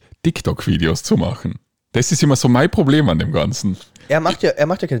unmännlich, TikTok-Videos zu machen. Das ist immer so mein Problem an dem Ganzen. Er macht ja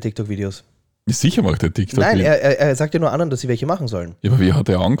keine TikTok-Videos. Sicher macht er TikTok. Nein, er sagt ja nur anderen, dass sie welche machen sollen. Ja, aber wie hat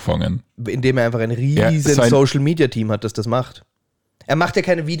er angefangen? Indem er einfach ein riesen Social-Media-Team hat, das macht. Er macht ja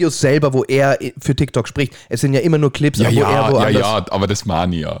keine Videos selber, wo er für TikTok spricht. Es sind ja immer nur Clips, wo er woanders... Ja, aber das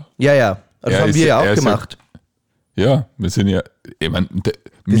meine ich ja. Ja. Das haben wir ja auch gemacht. Ja, wir sind ja... Ich meine,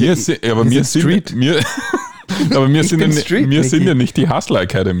 wir sind ja nicht die Hustler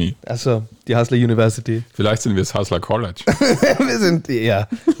Academy. Achso, die Hustler University. Vielleicht sind wir das Hustler College. wir sind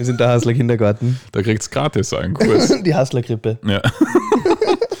der Hustler Kindergarten. Da kriegt's gratis einen Kurs. Die Hustler Krippe. Ja.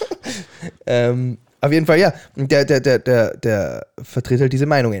 Auf jeden Fall, ja. Der vertritt halt diese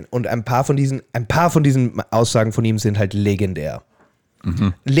Meinungen. Und ein paar von diesen Aussagen von ihm sind halt legendär.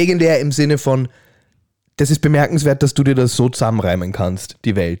 Mhm. Legendär im Sinne von, das ist bemerkenswert, dass du dir das so zusammenreimen kannst,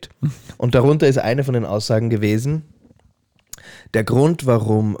 die Welt. Und darunter ist eine von den Aussagen gewesen, der Grund,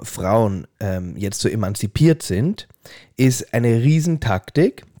 warum Frauen jetzt so emanzipiert sind, ist eine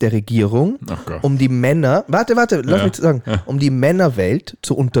Riesentaktik der Regierung, um die Männer, lass mich sagen, um die Männerwelt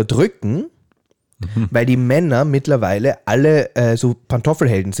zu unterdrücken, weil die Männer mittlerweile alle so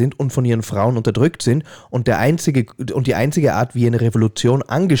Pantoffelhelden sind und von ihren Frauen unterdrückt sind und die einzige Art, wie eine Revolution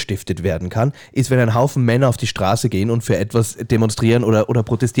angestiftet werden kann, ist, wenn ein Haufen Männer auf die Straße gehen und für etwas demonstrieren oder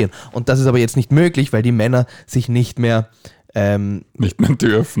protestieren. Und das ist aber jetzt nicht möglich, weil die Männer sich nicht mehr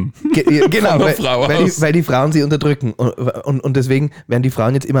dürfen. Genau, weil die Frauen sie unterdrücken. Und deswegen werden die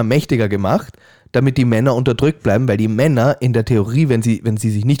Frauen jetzt immer mächtiger gemacht, damit die Männer unterdrückt bleiben, weil die Männer in der Theorie, wenn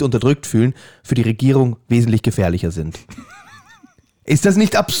sie sich nicht unterdrückt fühlen, für die Regierung wesentlich gefährlicher sind. Ist das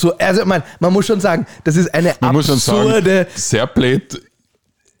nicht absurd? Also man muss schon sagen, das ist eine absurde... Muss schon sagen, sehr blöd.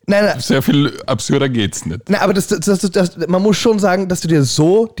 Nein. Sehr viel absurder geht's nicht. Nein, aber man muss schon sagen, dass du dir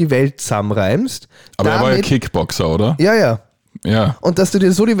so die Welt zusammenreimst. Aber er war ja Kickboxer, oder? Ja. Und dass du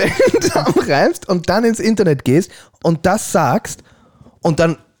dir so die Welt zusammenreimst und dann ins Internet gehst und das sagst und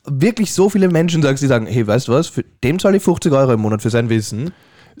dann wirklich so viele Menschen sagst, die sagen, hey, weißt du was, für dem zahle ich 50 € im Monat für sein Wissen.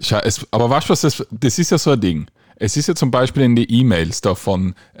 Aber weißt du was, das ist ja so ein Ding. Es ist ja zum Beispiel in die E-Mails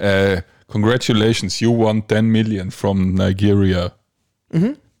davon, congratulations, you won 10 million from Nigeria.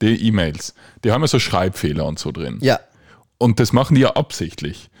 Mhm. Die E-Mails, die haben ja so Schreibfehler und so drin. Ja. Und das machen die ja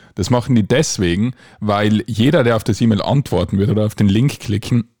absichtlich. Das machen die deswegen, weil jeder, der auf das E-Mail antworten wird oder auf den Link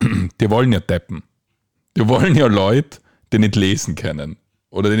klicken, die wollen ja deppen. Die wollen ja Leute, die nicht lesen können.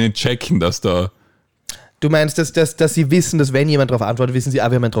 Oder die nicht checken, dass da... Du meinst, dass sie wissen, dass wenn jemand darauf antwortet, wissen sie, wir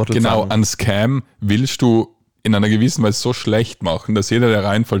haben einen Trottel Genau, einen Scam willst du in einer gewissen Weise so schlecht machen, dass jeder, der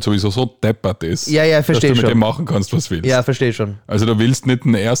reinfällt, sowieso so deppert ist, verstehe dass du mit schon. dem machen kannst, was willst. Ja, verstehe schon. Also du willst nicht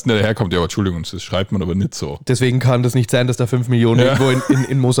den Ersten, der daherkommt, ja, aber Entschuldigung, das schreibt man aber nicht so. Deswegen kann das nicht sein, dass da 5 Millionen irgendwo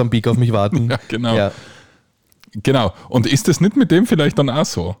in Mosambik auf mich warten. Ja, genau. Ja. Genau. Und ist das nicht mit dem vielleicht dann auch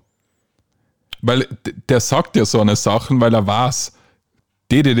so? Weil der sagt ja so eine Sachen, weil er weiß,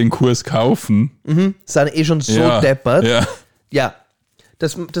 die den Kurs kaufen, sind schon so deppert. Ja,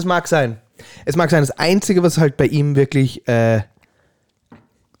 das mag sein. Es mag sein, das Einzige, was halt bei ihm wirklich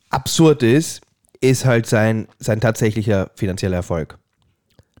absurd ist halt sein tatsächlicher finanzieller Erfolg.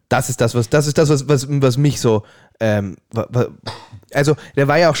 Das ist das, was mich so. Also, der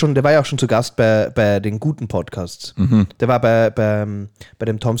war ja auch schon zu Gast bei den guten Podcasts. Der war bei dem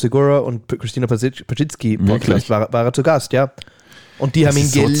Tom Segura und Christina Pazitsky Podcast, war er zu Gast, ja. Und die haben ihn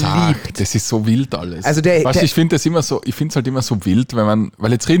geliebt. So zart. Das ist so wild alles. Also ich finde es halt immer so wild,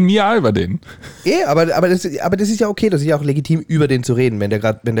 weil jetzt reden wir auch über den. Aber das ist ja okay, das ist ja auch legitim, über den zu reden, wenn der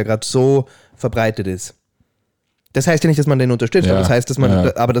gerade so verbreitet ist. Das heißt ja nicht, dass man den unterstützt,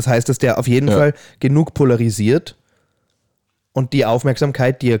 aber das heißt, dass der auf jeden Fall genug polarisiert und die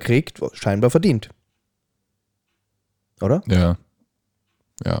Aufmerksamkeit, die er kriegt, scheinbar verdient. Oder? Ja.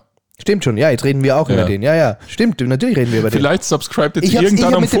 Stimmt schon, ja, jetzt reden wir auch über den. Ja, stimmt, natürlich reden wir über den. Vielleicht subscribt jetzt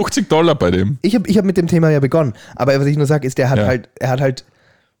irgendwann um $50 bei dem. Ich hab mit dem Thema ja begonnen, aber was ich nur sage, ist, er hat halt,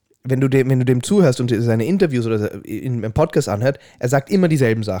 wenn du dem zuhörst und seine Interviews oder im Podcast anhört, er sagt immer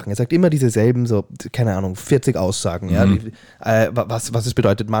dieselben Sachen. Er sagt immer dieselben, so, keine Ahnung, 40 Aussagen, was es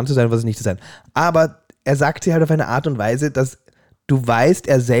bedeutet, Mann zu sein und was es nicht zu sein. Aber er sagt sie halt auf eine Art und Weise, dass du weißt,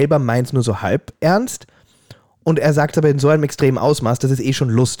 er selber meint es nur so halb ernst. Und er sagt aber in so einem extremen Ausmaß, dass es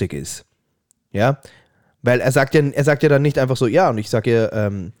schon lustig ist. Ja? Weil er sagt ja dann nicht einfach so, ja, und ich sage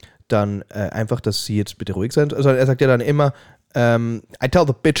ihr dann einfach, dass sie jetzt bitte ruhig sind, sondern er sagt ja dann immer, I tell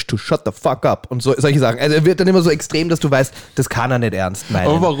the bitch to shut the fuck up und so, solche Sachen. Also er wird dann immer so extrem, dass du weißt, das kann er nicht ernst meinen.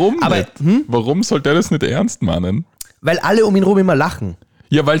 Aber warum nicht? Warum soll der das nicht ernst meinen? Weil alle um ihn rum immer lachen.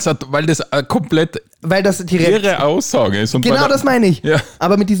 Ja, weil das komplett irre Aussage ist. Und genau das meine ich. Ja.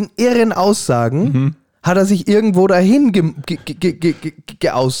 Aber mit diesen irren Aussagen hat er sich irgendwo dahin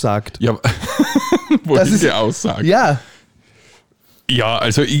geaussagt. Ja, wohin geaussagt? Ja. Ja,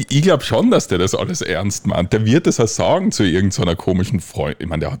 also ich glaube schon, dass der das alles ernst meint. Der wird das auch sagen zu irgendeiner komischen Freundin. Ich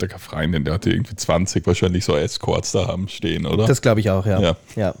meine, der hat ja keine Freundin, der hat irgendwie 20 wahrscheinlich so Escorts da haben stehen, oder? Das glaube ich auch, ja.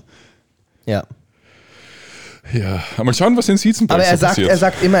 Ja, mal schauen, was in Siezenberg aber passiert. Er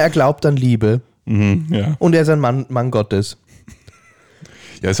sagt immer, er glaubt an Liebe. Ja. Und er ist ein Mann Gottes.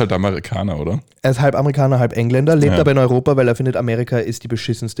 Ja, er ist halt Amerikaner, oder? Er ist halb Amerikaner, halb Engländer, lebt aber in Europa, weil er findet, Amerika ist die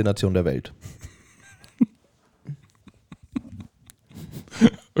beschissenste Nation der Welt.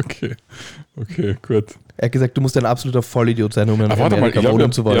 Okay, gut. Er hat gesagt, du musst ein absoluter Vollidiot sein, um in Amerika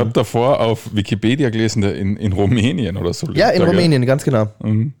wohnen zu wollen. Ich habe davor auf Wikipedia gelesen, in Rumänien oder so. Ja, in Rumänien, ganz genau.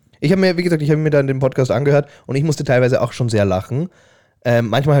 Ich habe mir dann den Podcast angehört und ich musste teilweise auch schon sehr lachen.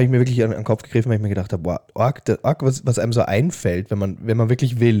 Manchmal habe ich mir wirklich an den Kopf gegriffen, weil ich mir gedacht habe, wow, was einem so einfällt, wenn man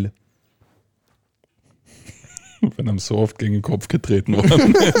wirklich will. Wenn einem so oft gegen den Kopf getreten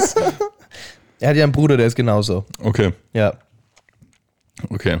worden ist. Er hat ja einen Bruder, der ist genauso. Okay. Ja.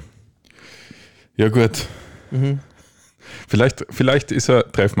 Okay. Ja, gut. Vielleicht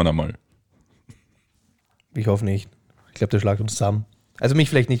treffen wir ihn einmal. Ich hoffe nicht. Ich glaube, der schlagt uns zusammen. Also mich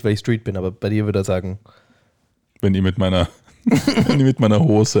vielleicht nicht, weil ich Street bin, aber bei dir würde er sagen. Wenn ich mit meiner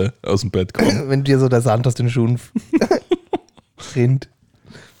Hose aus dem Bett komme. Wenn dir so der Sand aus den Schuhen rinnt.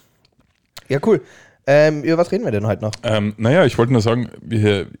 Ja, cool. Über was reden wir denn heute noch? Naja, ich wollte nur sagen,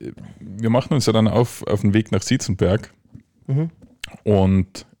 wir machen uns ja dann auf den Weg nach Siezenberg.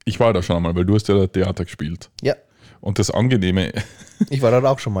 Und ich war da schon einmal, weil du hast ja da Theater gespielt. Ja. Und das Angenehme... Ich war dort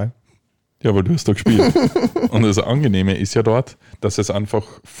auch schon mal. Ja, weil du hast da gespielt. Und das Angenehme ist ja dort, dass es einfach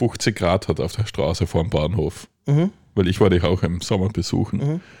 50 Grad hat auf der Straße vor dem Bahnhof. Weil ich war dich auch im Sommer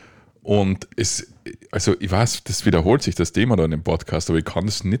besuchen. Und ich weiß, das wiederholt sich das Thema da in dem Podcast, aber ich kann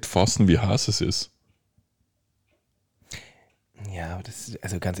es nicht fassen, wie heiß es ist. Ja, aber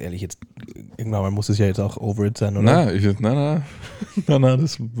also ganz ehrlich, jetzt irgendwann mal muss es ja jetzt auch over it sein, oder? Nein,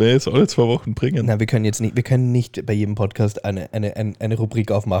 das wäre jetzt alle 2 Wochen bringen. Na, wir können nicht bei jedem Podcast eine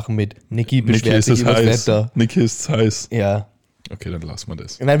Rubrik aufmachen mit Niki beschwert sich über das Wetter. Niki ist heiß. Ja. Okay, dann lassen wir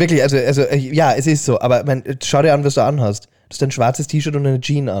das. Nein, wirklich, also ja, es ist so, aber schau dir an, was du anhast. Du hast ein schwarzes T-Shirt und eine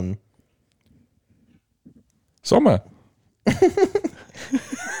Jeans an. Sommer.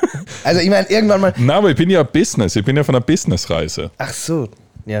 Also ich meine, irgendwann mal... Nein, aber ich bin ja von einer Businessreise. Ach so,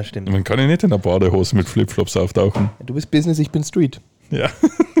 ja, stimmt. Man kann ja nicht in einer Badehose mit Flipflops auftauchen. Du bist Business, ich bin Street. Ja,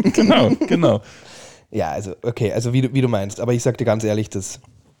 genau. Ja, also okay, also wie du meinst, aber ich sag dir ganz ehrlich, dass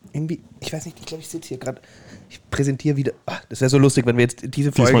irgendwie, ich weiß nicht, ich glaube, ich sitze hier gerade, ich präsentiere wieder, das wäre so lustig, wenn wir jetzt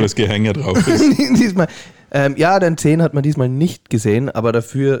diese Folge... Diesmal das Gehänge drauf ist. Diesmal, ja, dein Zehen hat man diesmal nicht gesehen, aber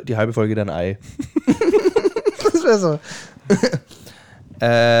dafür die halbe Folge dein Ei. Das wäre so...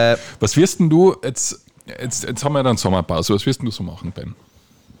 Was wirst denn du, jetzt haben wir dann Sommerpause, was wirst denn du so machen, Ben?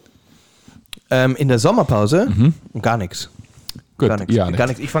 In der Sommerpause? Gar nichts. Gut, gar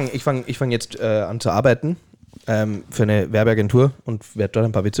nichts. Ich fang jetzt an zu arbeiten für eine Werbeagentur und werde dort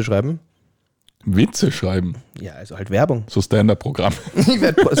ein paar Witze schreiben. Witze schreiben? Ja, also halt Werbung. So Stand-Up-Programme. Ich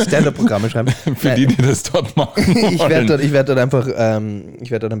werde Stand-Up-Programme schreiben. Für die das dort machen wollen. Ich werde dort einfach,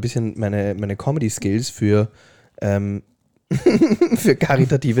 ein bisschen meine Comedy-Skills für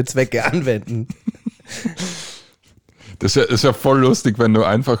karitative Zwecke anwenden. Das ist ja voll lustig, wenn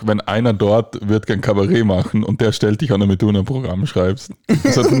einer dort wird gern Kabarett machen und der stellt dich an, damit du ein Programm schreibst.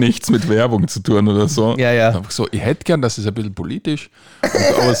 Das hat nichts mit Werbung zu tun oder so. Ja. Einfach so, ich hätte gern, das ist ein bisschen politisch,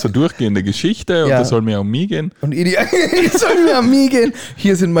 aber so durchgehende Geschichte und das soll mir um mich gehen. Und es soll mir um mich gehen.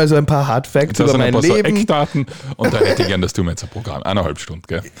 Hier sind mal so ein paar Hardfacts über mein Leben. So Eckdaten und da hätte ich gern, dass du mir jetzt ein Programm, 1,5 Stunden,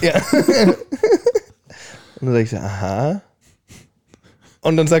 gell? Ja. Und dann sag ich so, aha.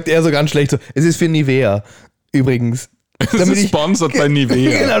 Und dann sagt er so ganz schlecht so, es ist für Nivea, übrigens. Das ist sponsored bei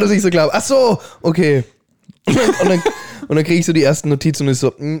Nivea. Genau, dass ich so glaube. Ach so, okay. Und dann kriege ich so die ersten Notizen und ist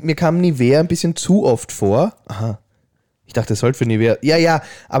so, mir kam Nivea ein bisschen zu oft vor. Aha. Ich dachte, es sollte für Nivea. Ja,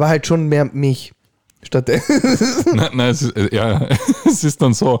 aber halt schon mehr mich. Statt Nein, es ist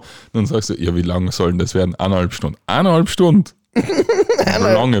dann so, dann sagst du, ja, wie lange sollen das werden? 1,5 Stunden. 1,5 Stunden?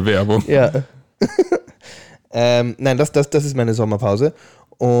 Lange Werbung. Ja. Nein, das ist meine Sommerpause.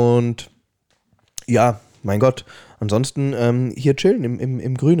 Und ja, mein Gott. Ansonsten hier chillen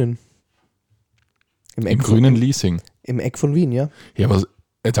im Grünen. Im grünen Leasing. Im Eck von Wien, ja. Ja, aber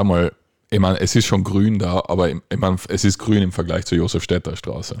jetzt einmal, ich meine, es ist schon grün da, aber ich meine, es ist grün im Vergleich zur Josef-Städter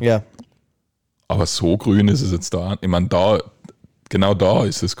Straße. Ja. Aber so grün ist es jetzt da. Ich meine, genau da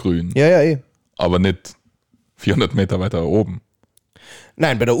ist es grün. Ja, eh. Aber nicht 400 Meter weiter oben.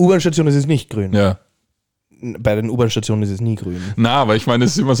 Nein, bei der U-Bahn-Station ist es nicht grün. Ja. Bei den U-Bahn-Stationen ist es nie grün. Na, aber ich meine,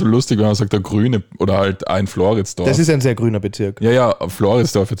 es ist immer so lustig, wenn man sagt, der Grüne oder halt ein Floridsdorf. Das ist ein sehr grüner Bezirk. Ja,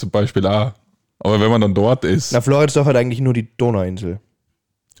 Floridsdorf jetzt zum Beispiel auch. Aber wenn man dann dort ist. Na, Floridsdorf hat eigentlich nur die Donauinsel.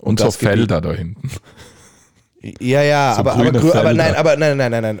 Und so Felder da hinten. Ja, so aber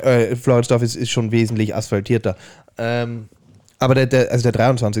nein. Floridsdorf ist schon wesentlich asphaltierter. Aber der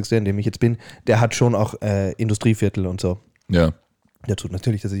 23., in dem ich jetzt bin, der hat schon auch Industrieviertel und so. Ja. Dazu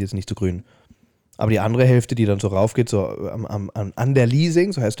natürlich, das ist jetzt nicht so grün. Aber die andere Hälfte, die dann so raufgeht, so an der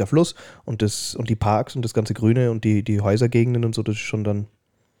Leasing, so heißt der Fluss, und die Parks und das ganze Grüne und die Häusergegenden und so, das ist schon dann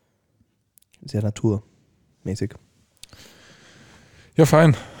sehr naturmäßig. Ja,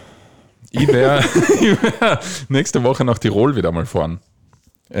 fein. Ich wär nächste Woche nach Tirol wieder mal fahren.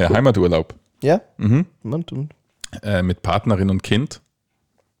 Heimaturlaub. Ja? Mhm. Und? Mit Partnerin und Kind.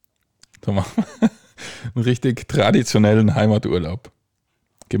 Da machen wir einen richtig traditionellen Heimaturlaub.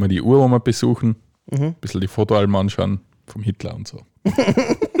 Gehen wir die Uroma besuchen, ein bisschen die Fotoalben anschauen vom Hitler und so.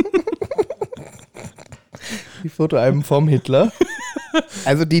 Die Fotoalben vom Hitler?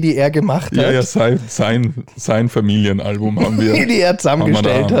 Also die er gemacht hat? Ja, sein Familienalbum haben wir. Die er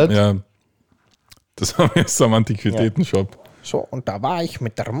zusammengestellt hat? Ja. Das haben wir jetzt am Antiquitätenshop. So, und da war ich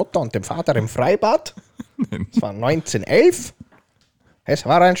mit der Mutter und dem Vater im Freibad. Es war 1911. Es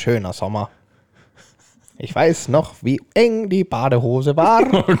war ein schöner Sommer. Ich weiß noch, wie eng die Badehose war.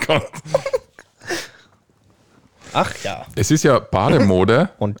 Oh Gott. Ach ja. Es ist ja Bademode.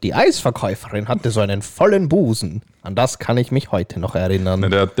 Und die Eisverkäuferin hatte so einen vollen Busen. An das kann ich mich heute noch erinnern.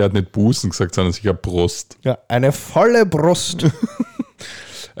 Nein, der hat nicht Busen gesagt, sondern sicher Brust. Ja, eine volle Brust.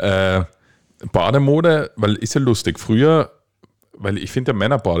 Bademode, weil ist ja lustig. Früher, weil ich finde, der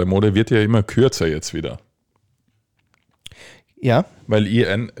Männerbademode wird ja immer kürzer jetzt wieder. Ja. Weil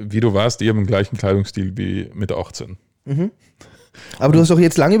wie du weißt, ich habe den gleichen Kleidungsstil wie mit 18. Mhm. Aber du hast doch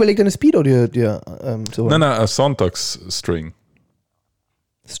jetzt lange überlegt, eine Speedo dir zu holen. Nein, ein Sonntagsstring.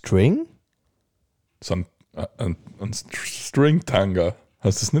 String? Ein String-Tanga.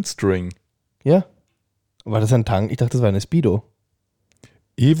 Heißt das nicht String? Ja. War das ein Tang? Ich dachte, das war eine Speedo.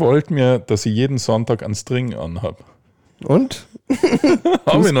 Ich wollte mir, dass ich jeden Sonntag einen String anhab. Und?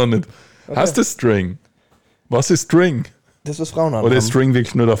 Habe ich noch nicht. Okay. Hast du String? Was ist String? Das, was Frauen anhaben. Oder ist String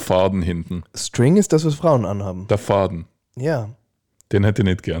wirklich nur der Faden hinten? String ist das, was Frauen anhaben. Der Faden. Ja. Den hätte ich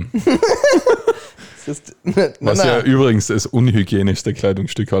nicht gern. Ja übrigens das unhygienischste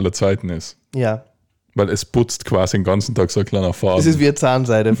Kleidungsstück aller Zeiten ist. Ja. Weil es putzt quasi den ganzen Tag so ein kleiner Faden. Das ist wie eine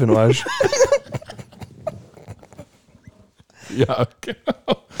Zahnseide für den Arsch. Ja,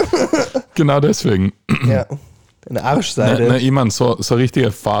 genau. Genau deswegen. Ja. Eine Arschseide. Nein, ich meine so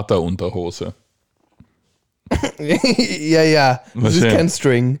richtige Vaterunterhose. Ja. Das ist kein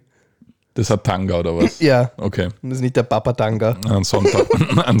String. Das hat Tanga oder was? Ja. Okay. Das ist nicht der Papa-Tanga. Ein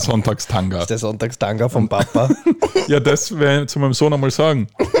Sonntagstanga. Das ist der Sonntagstanga vom Papa. Ja, das werde ich zu meinem Sohn einmal sagen.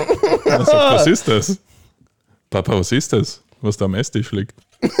 Er sagt, was ist das? Papa, was ist das? Was da am Esstisch liegt?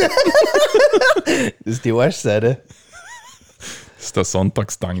 Das ist die Arschseide. Das ist der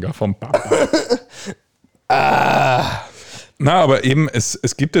Sonntagstanga vom Papa. Na, aber eben, es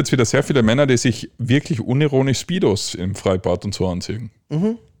gibt jetzt wieder sehr viele Männer, die sich wirklich unironisch Speedos im Freibad und so anziehen.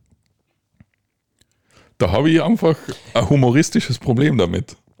 Mhm. Da habe ich einfach ein humoristisches Problem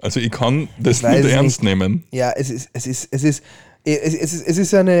damit. Also ich kann das nicht ernst nehmen. Ja, es ist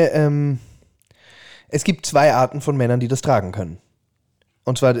eine, es gibt zwei Arten von Männern, die das tragen können.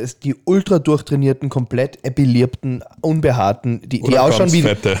 Und zwar die ultra durchtrainierten, komplett epilierten, unbehaarten, die ausschauen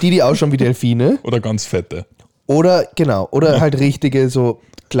wie Delfine. Oder ganz fette. Oder halt richtige, so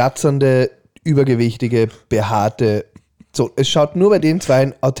glatzernde, übergewichtige, behaarte. So, es schaut nur bei den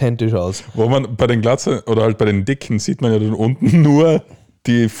zwei authentisch aus. Wo man bei den Glatzen oder halt bei den Dicken sieht man ja dann unten nur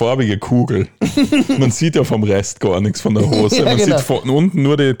die farbige Kugel. Man sieht ja vom Rest gar nichts von der Hose. Ja, man sieht von unten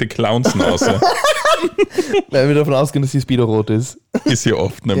nur die Clownsnase. Weil wir davon ausgehen, dass die Speedo rot ist. Ist ja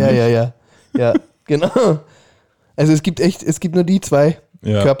oft nämlich. Ja, genau. Also es gibt nur die zwei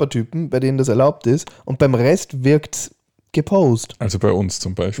Körpertypen, bei denen das erlaubt ist. Und beim Rest wirkt es geposed. Also bei uns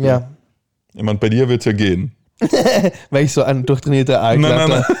zum Beispiel. Ja. Ich meine, bei dir wird es ja gehen. Weil ich so ein durchtrainierter,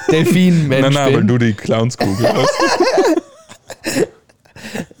 allglatter Delfin-Mensch bin. Nein, weil du die Clownskugel hast.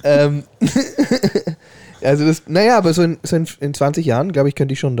 Also das, aber so in 20 Jahren, glaube ich,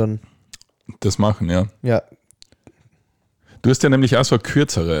 könnte ich schon dann das machen, ja. Ja. Du hast ja nämlich auch so eine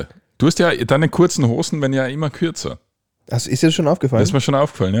kürzere. Du hast ja deine kurzen Hosen werden ja immer kürzer. Das ist dir schon aufgefallen? Das ist mir schon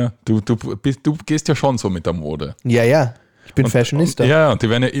aufgefallen, ja. Du gehst ja schon so mit der Mode. Ja. Ich bin Fashionista. Ja, die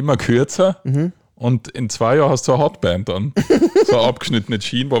werden ja immer kürzer. Mhm. Und in 2 Jahren hast du eine Hotband dann. So eine abgeschnittene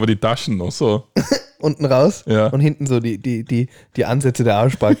Jeans, wo aber die Taschen noch so. Unten raus ja. Und hinten so die Ansätze der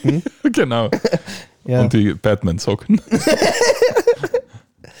Arschbacken. Genau. Ja. Und die Batman-Socken.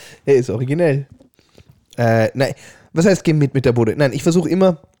 Hey, ist originell. Nein, was heißt geh mit der Mode? Nein, ich versuche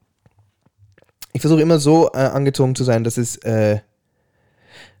immer so angezogen zu sein, dass es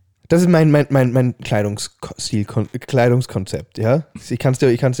das ist mein Kleidungskonzept, ja? Ich kann es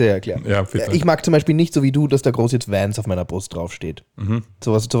dir ja erklären. Ja, bitte. Ich mag zum Beispiel nicht so wie du, dass da groß jetzt Vans auf meiner Brust draufsteht. Mhm.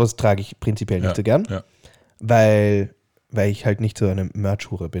 Sowas trage ich prinzipiell nicht so gern, weil ich halt nicht so eine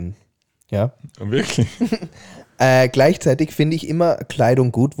Merch-Hure bin. Ja? Wirklich? Gleichzeitig finde ich immer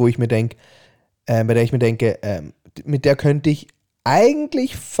Kleidung gut, bei der ich mir denke, mit der könnte ich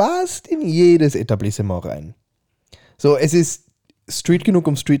eigentlich fast in jedes Etablissement rein. So, es ist Street genug,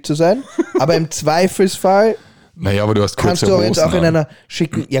 um Street zu sein, aber im Zweifelsfall aber du hast kannst du auch jetzt auch in einer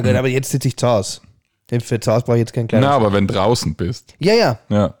schicken, ja gut, aber jetzt sitze ich zu Hause. Für zu Hause brauche ich jetzt kein Kleidung. Na, aber wenn draußen bist. Ja.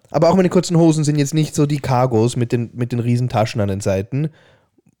 Aber auch meine kurzen Hosen sind jetzt nicht so die Cargos mit den riesen Taschen an den Seiten.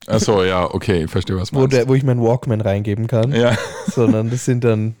 Achso, ja, okay, ich verstehe, was du meinst. Wo ich meinen Walkman reingeben kann. Ja. Sondern das ist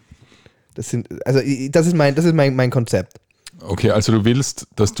mein Konzept. Okay, also du willst,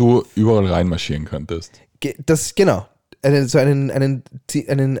 dass du überall reinmarschieren könntest. Genau. Einen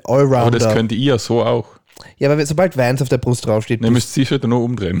Allrounder. Aber das könnt ihr ja so auch. Ja, aber sobald Vans auf der Brust draufsteht. Ihr müsst das T-Shirt nur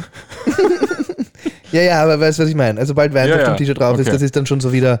umdrehen. ja, aber weißt du, was ich meine? Also sobald Vans auf dem T-Shirt drauf ist, das ist dann schon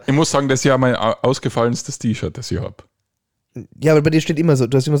so wieder. Ich muss sagen, das ist ja mein ausgefallenstes T-Shirt, das ich habe. Ja, aber bei dir steht immer so,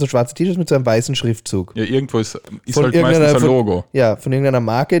 du hast immer so schwarze T-Shirts mit so einem weißen Schriftzug. Ja, irgendwo ist halt meistens ein Logo. Ja, von irgendeiner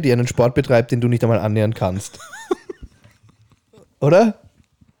Marke, die einen Sport betreibt, den du nicht einmal annähern kannst. Oder?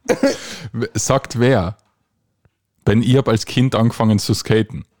 Sagt wer? Denn ich habe als Kind angefangen zu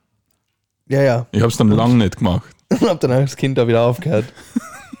skaten. Ja. Ich habe es dann lange nicht gemacht. Und habe dann als Kind da wieder aufgehört.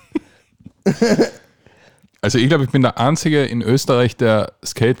 Also ich glaube, ich bin der Einzige in Österreich, der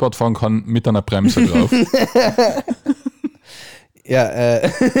Skateboard fahren kann mit einer Bremse drauf. Ja,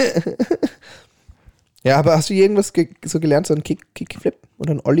 ja, aber hast du irgendwas so gelernt, so einen Kickflip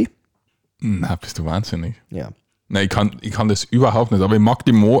oder einen Ollie? Na, bist du wahnsinnig. Ja. Nein, ich kann das überhaupt nicht, aber ich mag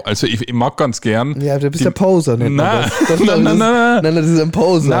die also ich mag ganz gern. Ja, du bist der Poser, nicht? Nein, nein, das ist ein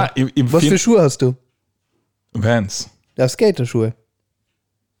Poser. Nein, was für Schuhe hast du? Vans. Ja, Skaterschuhe.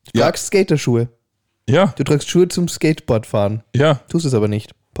 Du tragst Skaterschuhe. Ja. Du trägst Schuhe zum Skateboardfahren. Ja. Tust es aber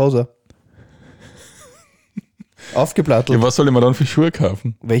nicht. Poser. Aufgeplattelt. Ja, was soll ich mir dann für Schuhe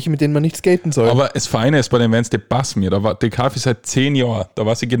kaufen? Welche, mit denen man nicht skaten soll. Aber das Feine ist bei den Vans, die passen mir. Die kaufe ich seit 10 Jahren. Da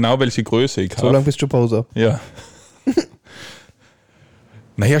weiß ich genau, welche Größe ich kaufe. So lange bist du Poser. Ja.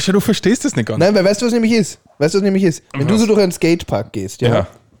 Naja, schau, du verstehst das nicht ganz. Nein, weil weißt du, was nämlich ist? Wenn du so durch einen Skatepark gehst, ja.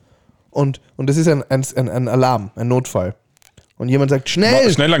 Und das ist ein Alarm, ein Notfall. Und jemand sagt,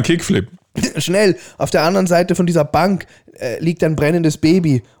 schnell ein Kickflip. Schnell, auf der anderen Seite von dieser Bank liegt ein brennendes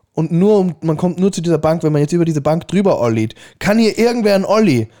Baby. Und man kommt nur zu dieser Bank, wenn man jetzt über diese Bank drüber olliet. Kann hier irgendwer ein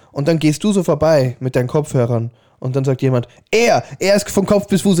Olli? Und dann gehst du so vorbei mit deinen Kopfhörern. Und dann sagt jemand, er ist von Kopf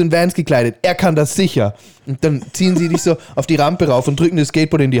bis Fuß in Vans gekleidet. Er kann das sicher. Und dann ziehen sie dich so auf die Rampe rauf und drücken das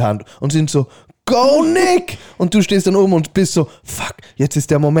Skateboard in die Hand. Und sind so, go Nick! Und du stehst dann oben und bist so, fuck, jetzt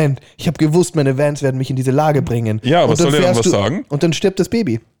ist der Moment. Ich habe gewusst, meine Vans werden mich in diese Lage bringen. Ja, was soll ich dann was sagen? Und dann stirbt das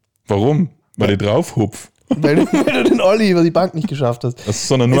Baby. Warum? Weil ich drauf hupf. Weil du den Olli über die Bank nicht geschafft hast.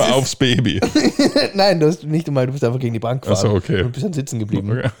 Sondern nur aufs Baby. Nein, du hast nicht einmal, du bist einfach gegen die Bank gefahren. Ach so, okay. Und bist dann sitzen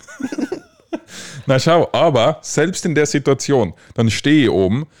geblieben. Okay. Na schau, aber selbst in der Situation, dann stehe ich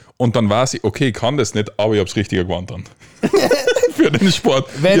oben und dann weiß ich, okay, ich kann das nicht, aber ich habe das Richtige gewandt an. Für den Sport.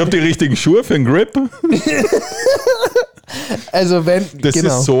 Ich habe die richtigen Schuhe für den Grip. Also wenn, das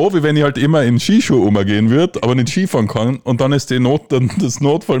ist so, wie wenn ich halt immer in Skischuhe umgehen würde, aber nicht Skifahren kann und dann ist das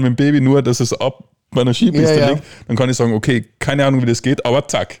Notfall mit dem Baby nur, dass es ab bei einer Skipiste liegt, dann kann ich sagen, okay, keine Ahnung, wie das geht, aber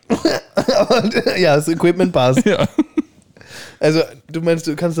zack. Ja, das Equipment passt. Ja. Also du meinst,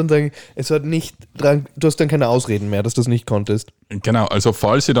 du kannst dann sagen, es hat nicht dran, du hast dann keine Ausreden mehr, dass du es nicht konntest. Genau, also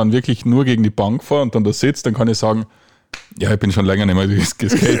falls ich dann wirklich nur gegen die Bank fahre und dann da sitze, dann kann ich sagen, ja, ich bin schon länger nicht mehr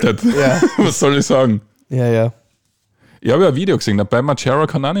geskatet. Ja. Was soll ich sagen? Ja. Ich habe ja ein Video gesehen, der Bam Margera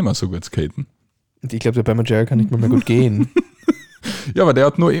kann auch nicht mehr so gut skaten. Ich glaube, der Bam Margera kann nicht mehr gut gehen. Ja, aber der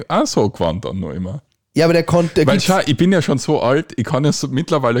hat nur auch so gewandt dann nur immer. Ja, aber der konnte... Weil schau, ich bin ja schon so alt,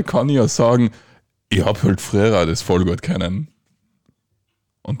 mittlerweile kann ich ja sagen, ich habe halt früher das voll gut kennen.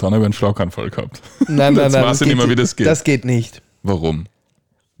 Und dann habe ich einen Schlaganfall gehabt. Nein. Jetzt weiß ich nicht mehr, wie das geht. Das geht nicht. Warum?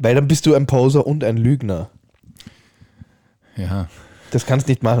 Weil dann bist du ein Poser und ein Lügner. Ja. Das kannst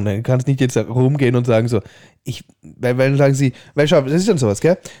du nicht machen. Du kannst nicht jetzt rumgehen und sagen so, weil dann sagen sie, weil schau, das ist dann sowas,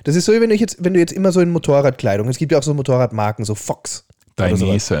 gell? Das ist so, wie wenn du jetzt immer so in Motorradkleidung, es gibt ja auch so Motorradmarken, so Fox.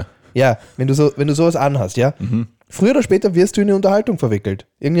 Dainese. Ja, wenn du sowas anhast, ja. Früher oder später wirst du in eine Unterhaltung verwickelt.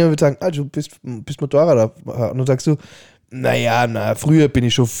 Irgendjemand wird sagen, du bist Motorrad. Und dann sagst du, früher bin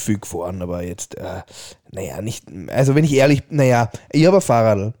ich schon viel gefahren, aber jetzt, nicht, also wenn ich ehrlich, ich habe ein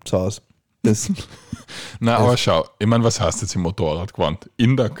Fahrrad zu Hause. Aber schau, ich meine, was heißt jetzt im Motorradgewand?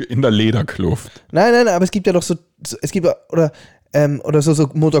 In der Lederkluft. Nein, aber es gibt ja doch so es gibt, oder so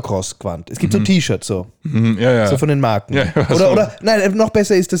Motocross-Gewand. Es gibt so T-Shirts so. Ja. So von den Marken. Ja, oder noch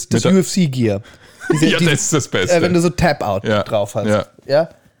besser ist das UFC-Gear. Das ist das Beste. Wenn du so Tap-Out drauf hast. Ja.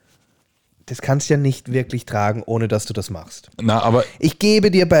 Das kannst du ja nicht wirklich tragen, ohne dass du das machst. Aber ich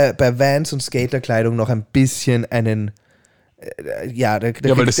gebe dir bei Vans und Skaterkleidung noch ein bisschen einen da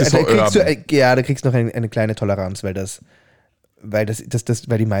kriegst du noch eine kleine Toleranz, weil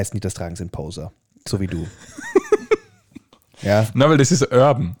die meisten, die das tragen, sind Poser. So wie du. Ja. Na, weil das ist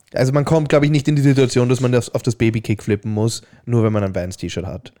urban. Also man kommt, glaube ich, nicht in die Situation, dass man auf das Baby-Kick flippen muss, nur wenn man ein Vans-T-Shirt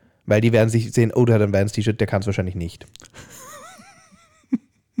hat. Weil die werden sich sehen, oh, der hat ein Vans-T-Shirt, der kann es wahrscheinlich nicht.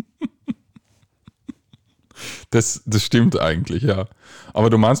 Das stimmt eigentlich, ja. Aber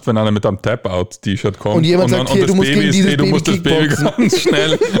du meinst, wenn einer mit einem Tap-Out-T-Shirt kommt und jemand sagt, du musst das Baby ganz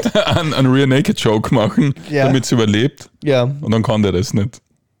schnell einen Rear-Naked-Joke machen, damit es überlebt. Ja. Und dann kann der das nicht.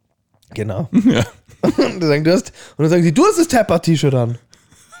 Genau. Ja. Und dann sagen sie, du hast das Tap-Out-T-Shirt an.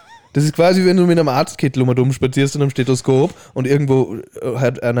 Das ist quasi, wenn du mit einem Arztkittel rumspazierst und einem Stethoskop und irgendwo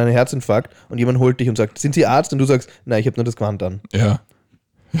hat einer einen Herzinfarkt und jemand holt dich und sagt, sind Sie Arzt? Und du sagst, nein, ich habe nur das Gewand an. Ja.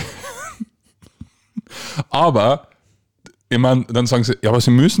 Aber, ich meine, dann sagen sie, ja, aber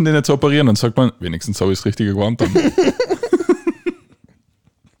sie müssen den jetzt operieren. Dann sagt man, wenigstens habe ich das richtige Gewand an.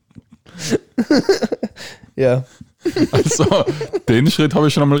 Ja. Also, den Schritt habe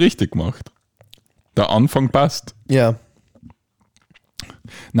ich schon einmal richtig gemacht. Der Anfang passt. Ja.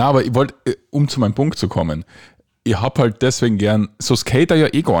 Na, aber ich wollte, um zu meinem Punkt zu kommen, ich habe halt deswegen gern, so Skater ja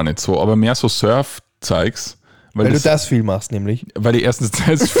eh gar nicht so, aber mehr so Surf-Zeugs. Weil du das viel machst, nämlich. Weil ich erstens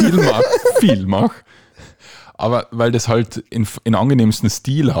das viel mache, aber weil das halt einen angenehmsten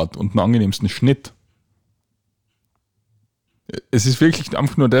Stil hat und einen angenehmsten Schnitt. Es ist wirklich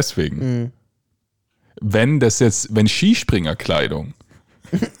einfach nur deswegen. Mhm. Wenn Skispringerkleidung,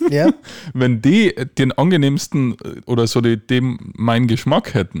 ja? wenn die den angenehmsten oder so dem meinen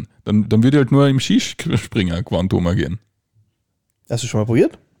Geschmack hätten, dann würde ich halt nur im Skispringergewand umgehen. Hast du schon mal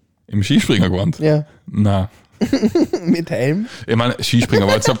probiert? Im Skispringergewand? Ja. Na. Mit Helm? Ich meine, Skispringer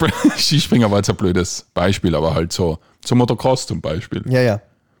war jetzt ein blödes Beispiel, aber halt so Motocross zum Beispiel. Ja.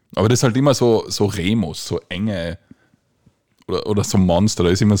 Aber das ist halt immer so Remus, so enge oder so Monster,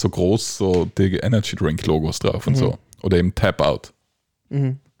 da ist immer so groß so die Energy Drink Logos drauf und so. Oder eben Tap Out.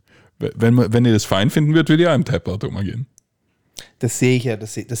 Mhm. Wenn ihr das fein finden würdet, würde ich auch im Tap Out umgehen. Das sehe ich ja,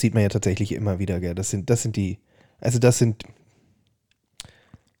 das sieht man ja tatsächlich immer wieder, gell. Das sind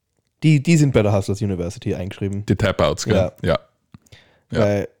die sind bei der Hustlers University eingeschrieben. Die Tap-Outs, gell? Ja.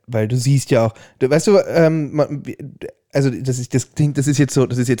 Weil du siehst ja auch, weißt du, also das ist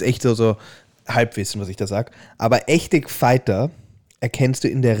jetzt echt so Halbwissen, was ich da sage, aber echte Fighter erkennst du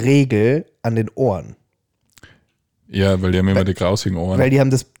in der Regel an den Ohren. Ja, weil die haben immer die grausigen Ohren. Weil die haben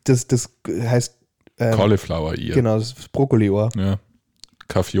das heißt Cauliflower-Ear. Genau, das Brokkoli-Ohr. Ja.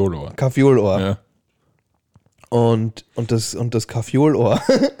 Kaffeeolohr. Kaffeeolohr. Ja. Und das Kaffeeolohr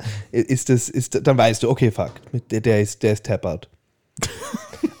dann weißt du, okay, fuck, der ist tappert.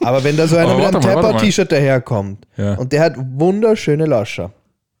 Aber wenn da so einer mit einem Tapper-T-Shirt daherkommt und der hat wunderschöne Lascher.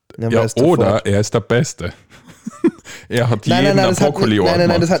 Ja, oder er ist der Beste. Er hat jeden ein Brokkoli-Ohr gemacht.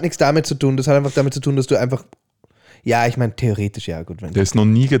 Nein, das hat nichts damit zu tun. Das hat einfach damit zu tun, dass du einfach... Ja, ich meine, theoretisch, ja, gut. Der ist noch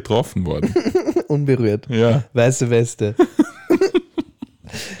nie getroffen worden. Unberührt. Ja. Weiße Weste.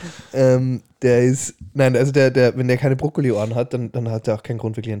 Der ist... Nein, also wenn der keine Brokkoli-Ohren hat, dann hat er auch keinen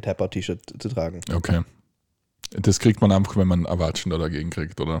Grund, wirklich ein Tapper-T-Shirt zu tragen. Okay. Das kriegt man einfach, wenn man Erwatschen da dagegen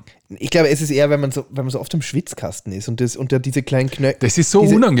kriegt, oder? Ich glaube, es ist eher, wenn man so oft im Schwitzkasten ist und diese kleinen Knöchel. Das ist so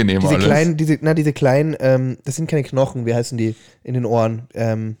unangenehm diese alles. Diese kleinen, das sind keine Knochen, wie heißen die in den Ohren?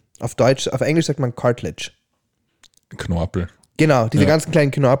 Auf Englisch sagt man Cartilage. Knorpel. Genau, diese ganzen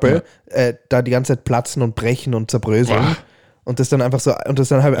kleinen Knorpel, da die ganze Zeit platzen und brechen und zerbröseln. Boah. Und das dann einfach so, und das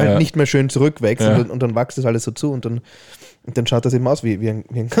dann halt nicht mehr schön zurückwächst und dann wächst das alles so zu und dann schaut das eben aus wie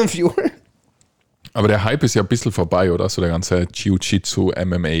ein Kaffeeol. Aber der Hype ist ja ein bisschen vorbei, oder? So der ganze Jiu-Jitsu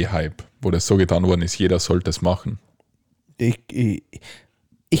MMA-Hype, wo das so getan worden ist, jeder sollte es machen. Ich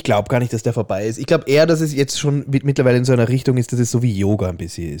glaube gar nicht, dass der vorbei ist. Ich glaube eher, dass es jetzt schon mittlerweile in so einer Richtung ist, dass es so wie Yoga ein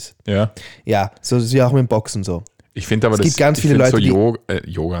bisschen ist. Ja? Ja, so ist ja auch mit dem Boxen so. Ich finde aber, es gibt ganz viele Leute, so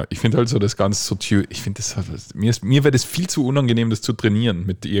Yoga. Ich finde halt so das Ganze so, ich finde das, mir wäre das viel zu unangenehm, das zu trainieren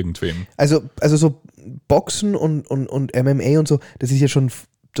mit irgendwem. Also so Boxen und MMA und so, das ist ja schon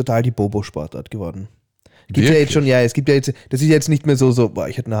total die Bobo-Sportart geworden. Gibt ja jetzt schon, es gibt ja jetzt, das ist jetzt nicht mehr so, boah,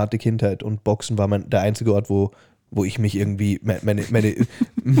 ich hatte eine harte Kindheit und Boxen war der einzige Ort, wo ich mich irgendwie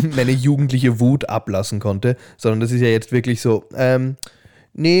meine jugendliche Wut ablassen konnte, sondern das ist ja jetzt wirklich so,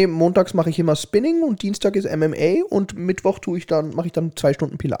 nee, montags mache ich immer Spinning und Dienstag ist MMA und Mittwoch mache ich dann 2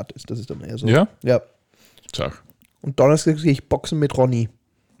 Stunden Pilates. Das ist dann eher so. Ja? Ja. Sag. Und Donnerstag gehe ich Boxen mit Ronny.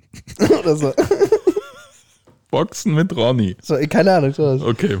 Oder so. Boxen mit Ronny. So, keine Ahnung, sowas.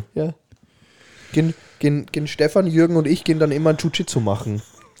 Okay. Ja. Gehen Stefan, Jürgen und ich gehen dann immer Jiu-Jitsu machen.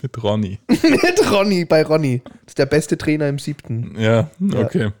 Mit Ronny. Mit Ronny, bei Ronny. Das ist der beste Trainer im 7. Ja,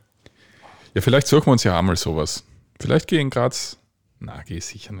 okay. Ja, vielleicht suchen wir uns ja einmal sowas. Vielleicht gehe ich in Graz. Na, gehe ich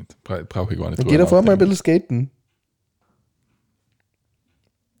sicher nicht. Brauche ich gar nicht. Geh davor mal ein bisschen skaten.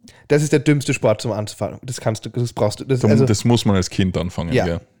 Das ist der dümmste Sport zum Anfangen. Das brauchst du. Das muss man als Kind anfangen, ja.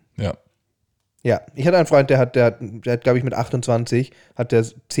 Gell? Ja. Ja, ich hatte einen Freund, der hat glaube ich, mit 28, hat der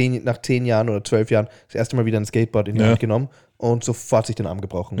nach 10 Jahren oder 12 Jahren das erste Mal wieder ein Skateboard in die Hand genommen und sofort sich den Arm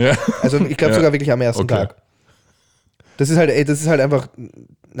gebrochen. Ja. Also ich glaube sogar wirklich am ersten Tag. Das ist halt einfach,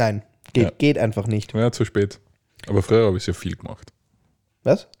 nein, geht einfach nicht. Ja, zu spät. Aber früher habe ich ja viel gemacht.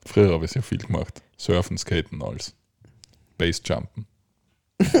 Was? Früher habe ich ja viel gemacht. Surfen, Skaten, alles. Basejumpen.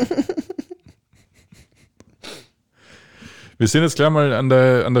 Wir sind jetzt gleich mal an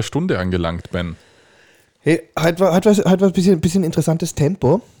der Stunde angelangt, Ben. Hey, heute war ein bisschen interessantes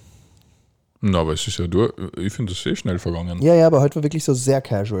Tempo. Na, aber es ist ja ich finde das sehr schnell vergangen. Ja, aber heute war wirklich so sehr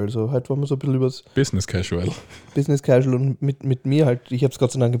casual. So, heute waren wir so ein bisschen übers Business Casual. Business Casual und mit mir halt, ich habe es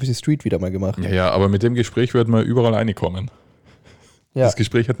Gott sei Dank ein bisschen Street wieder mal gemacht. Ja, aber mit dem Gespräch wird man überall reinkommen. Ja. Das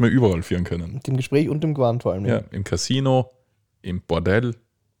Gespräch hat man überall führen können. Mit dem Gespräch und dem Gewand vor allem. Ja, im Casino, im Bordell.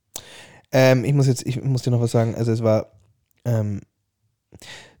 Ich muss dir noch was sagen. Also es war,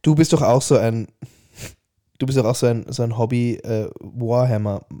 du bist doch auch so ein Hobby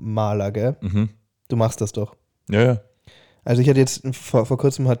Warhammer-Maler, gell? Mhm. Du machst das doch. Ja. Also ich hatte jetzt, vor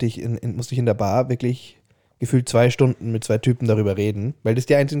kurzem musste ich in der Bar wirklich gefühlt 2 Stunden mit 2 Typen darüber reden, weil das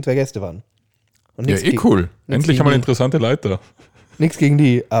die einzigen 2 Gäste waren. Und ja, cool. Endlich einmal interessante Leute. Nichts gegen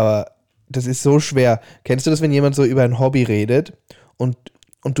die, aber das ist so schwer. Kennst du das, wenn jemand so über ein Hobby redet und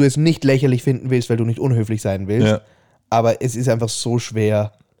du es nicht lächerlich finden willst, weil du nicht unhöflich sein willst, ja. Aber es ist einfach so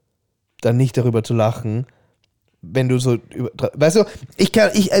schwer, dann nicht darüber zu lachen, wenn du so, weißt du, ich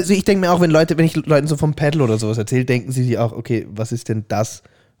denke mir auch, wenn ich Leuten so vom Paddle oder sowas erzähle, denken sie sich auch, okay, was ist denn das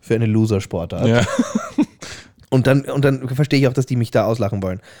für eine Loser-Sportart? Ja. Und dann verstehe ich auch, dass die mich da auslachen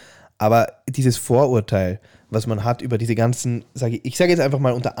wollen. Aber dieses Vorurteil, was man hat über diese ganzen, ich sage jetzt einfach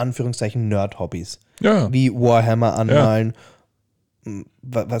mal unter Anführungszeichen Nerd-Hobbys, wie Warhammer anmalen,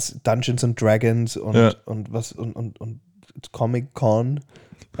 was Dungeons and Dragons und Comic-Con,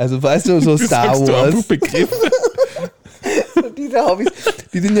 also weißt du, so Star Wars. Diese Hobbys,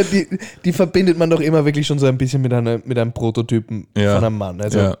 die verbindet man doch immer wirklich schon so ein bisschen mit einem Prototypen von einem Mann.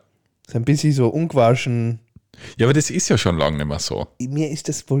 Also ist ein bisschen so ungewaschen, Ja, aber das ist ja schon lange nicht mehr so. Mir ist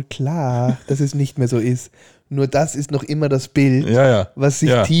das wohl klar, dass es nicht mehr so ist. Nur das ist noch immer das Bild, was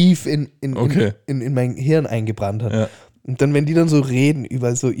sich tief in mein Hirn eingebrannt hat. Ja. Und dann, wenn die dann so reden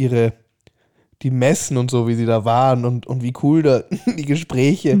über so die Messen und so, wie sie da waren und wie cool da die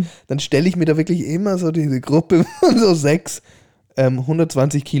Gespräche, dann stelle ich mir da wirklich immer so diese Gruppe von so 6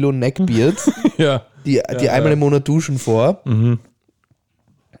 120 Kilo Neckbeards, die einmal im Monat duschen vor. Mhm.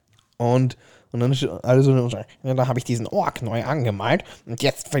 Und dann ist alle so, ja, da habe ich diesen Ork neu angemalt und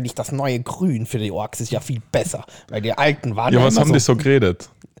jetzt finde ich das neue Grün für die Orks ist ja viel besser, weil die alten waren ja was haben so, die so geredet?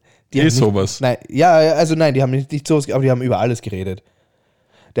 Die sowas? Nein, die haben nicht sowas, aber die haben über alles geredet.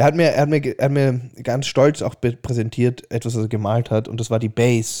 Er hat mir ganz stolz auch präsentiert, etwas, was er gemalt hat, und das war die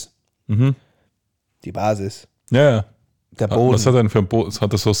Base. Mhm. Die Basis. Ja. Der Boden. Was hat er denn für ein Boden?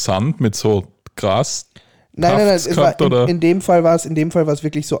 Hat er so Sand mit so Gras? Nein, es war in dem Fall war es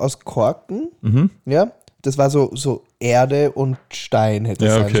wirklich so aus Korken. Mhm. Ja. Das war so Erde und Stein hätte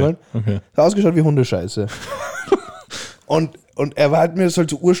es sein sollen. Okay. Das hat ausgeschaut wie Hundescheiße. und er hat mir das halt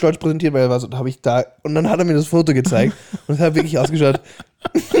so urstolz präsentiert, weil er war so, und dann hat er mir das Foto gezeigt und es hat wirklich ausgeschaut.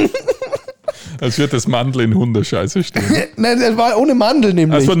 Als würde das Mandel in Hundescheiße stehen. Nein, es war ohne Mandel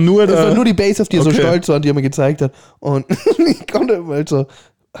nämlich. Es war nur die Base, auf die er so stolz war und die er mir gezeigt hat. Und ich konnte halt so,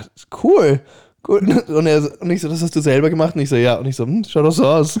 cool. Und ich so, das hast du selber gemacht? Und ich so, ja. Und ich so, schaut doch so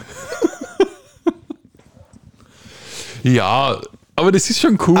aus. Ja, aber das ist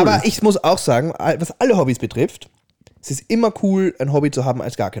schon cool. Aber ich muss auch sagen, was alle Hobbys betrifft, es ist immer cool, ein Hobby zu haben,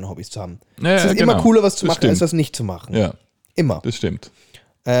 als gar keine Hobbys zu haben. Ja, es ist immer cooler, was zu machen, als was nicht zu machen. Ja. Immer. Das stimmt.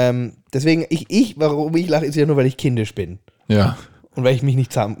 Deswegen, warum ich lache, ist ja nur, weil ich kindisch bin. Ja. Und weil ich mich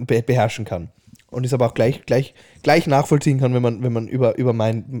nicht beherrschen kann. Und es aber auch gleich nachvollziehen kann, wenn man über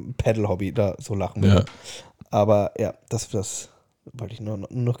mein Paddle-Hobby da so lachen will. Ja. Aber ja, das wollte ich nur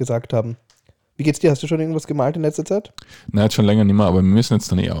noch gesagt haben. Wie geht's dir? Hast du schon irgendwas gemalt in letzter Zeit? Nein, jetzt schon länger nicht mehr, aber wir müssen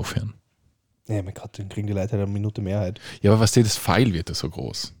jetzt dann aufhören. Ja, mein Gott, dann kriegen die Leute halt eine Minute Mehrheit. Ja, aber was steht, das Pfeil wird ja so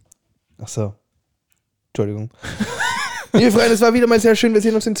groß. Ach so. Entschuldigung. Liebe Freunde, es war wieder mal sehr schön. Wir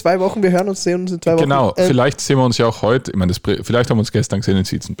sehen uns in 2 Wochen. Wir hören uns, sehen uns in 2 Wochen. Genau, vielleicht sehen wir uns ja auch heute. Ich meine, vielleicht haben wir uns gestern gesehen in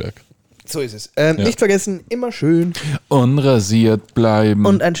Sietzenberg. So ist es. Nicht vergessen, immer schön unrasiert bleiben.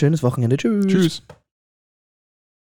 und ein schönes Wochenende. Tschüss. Tschüss.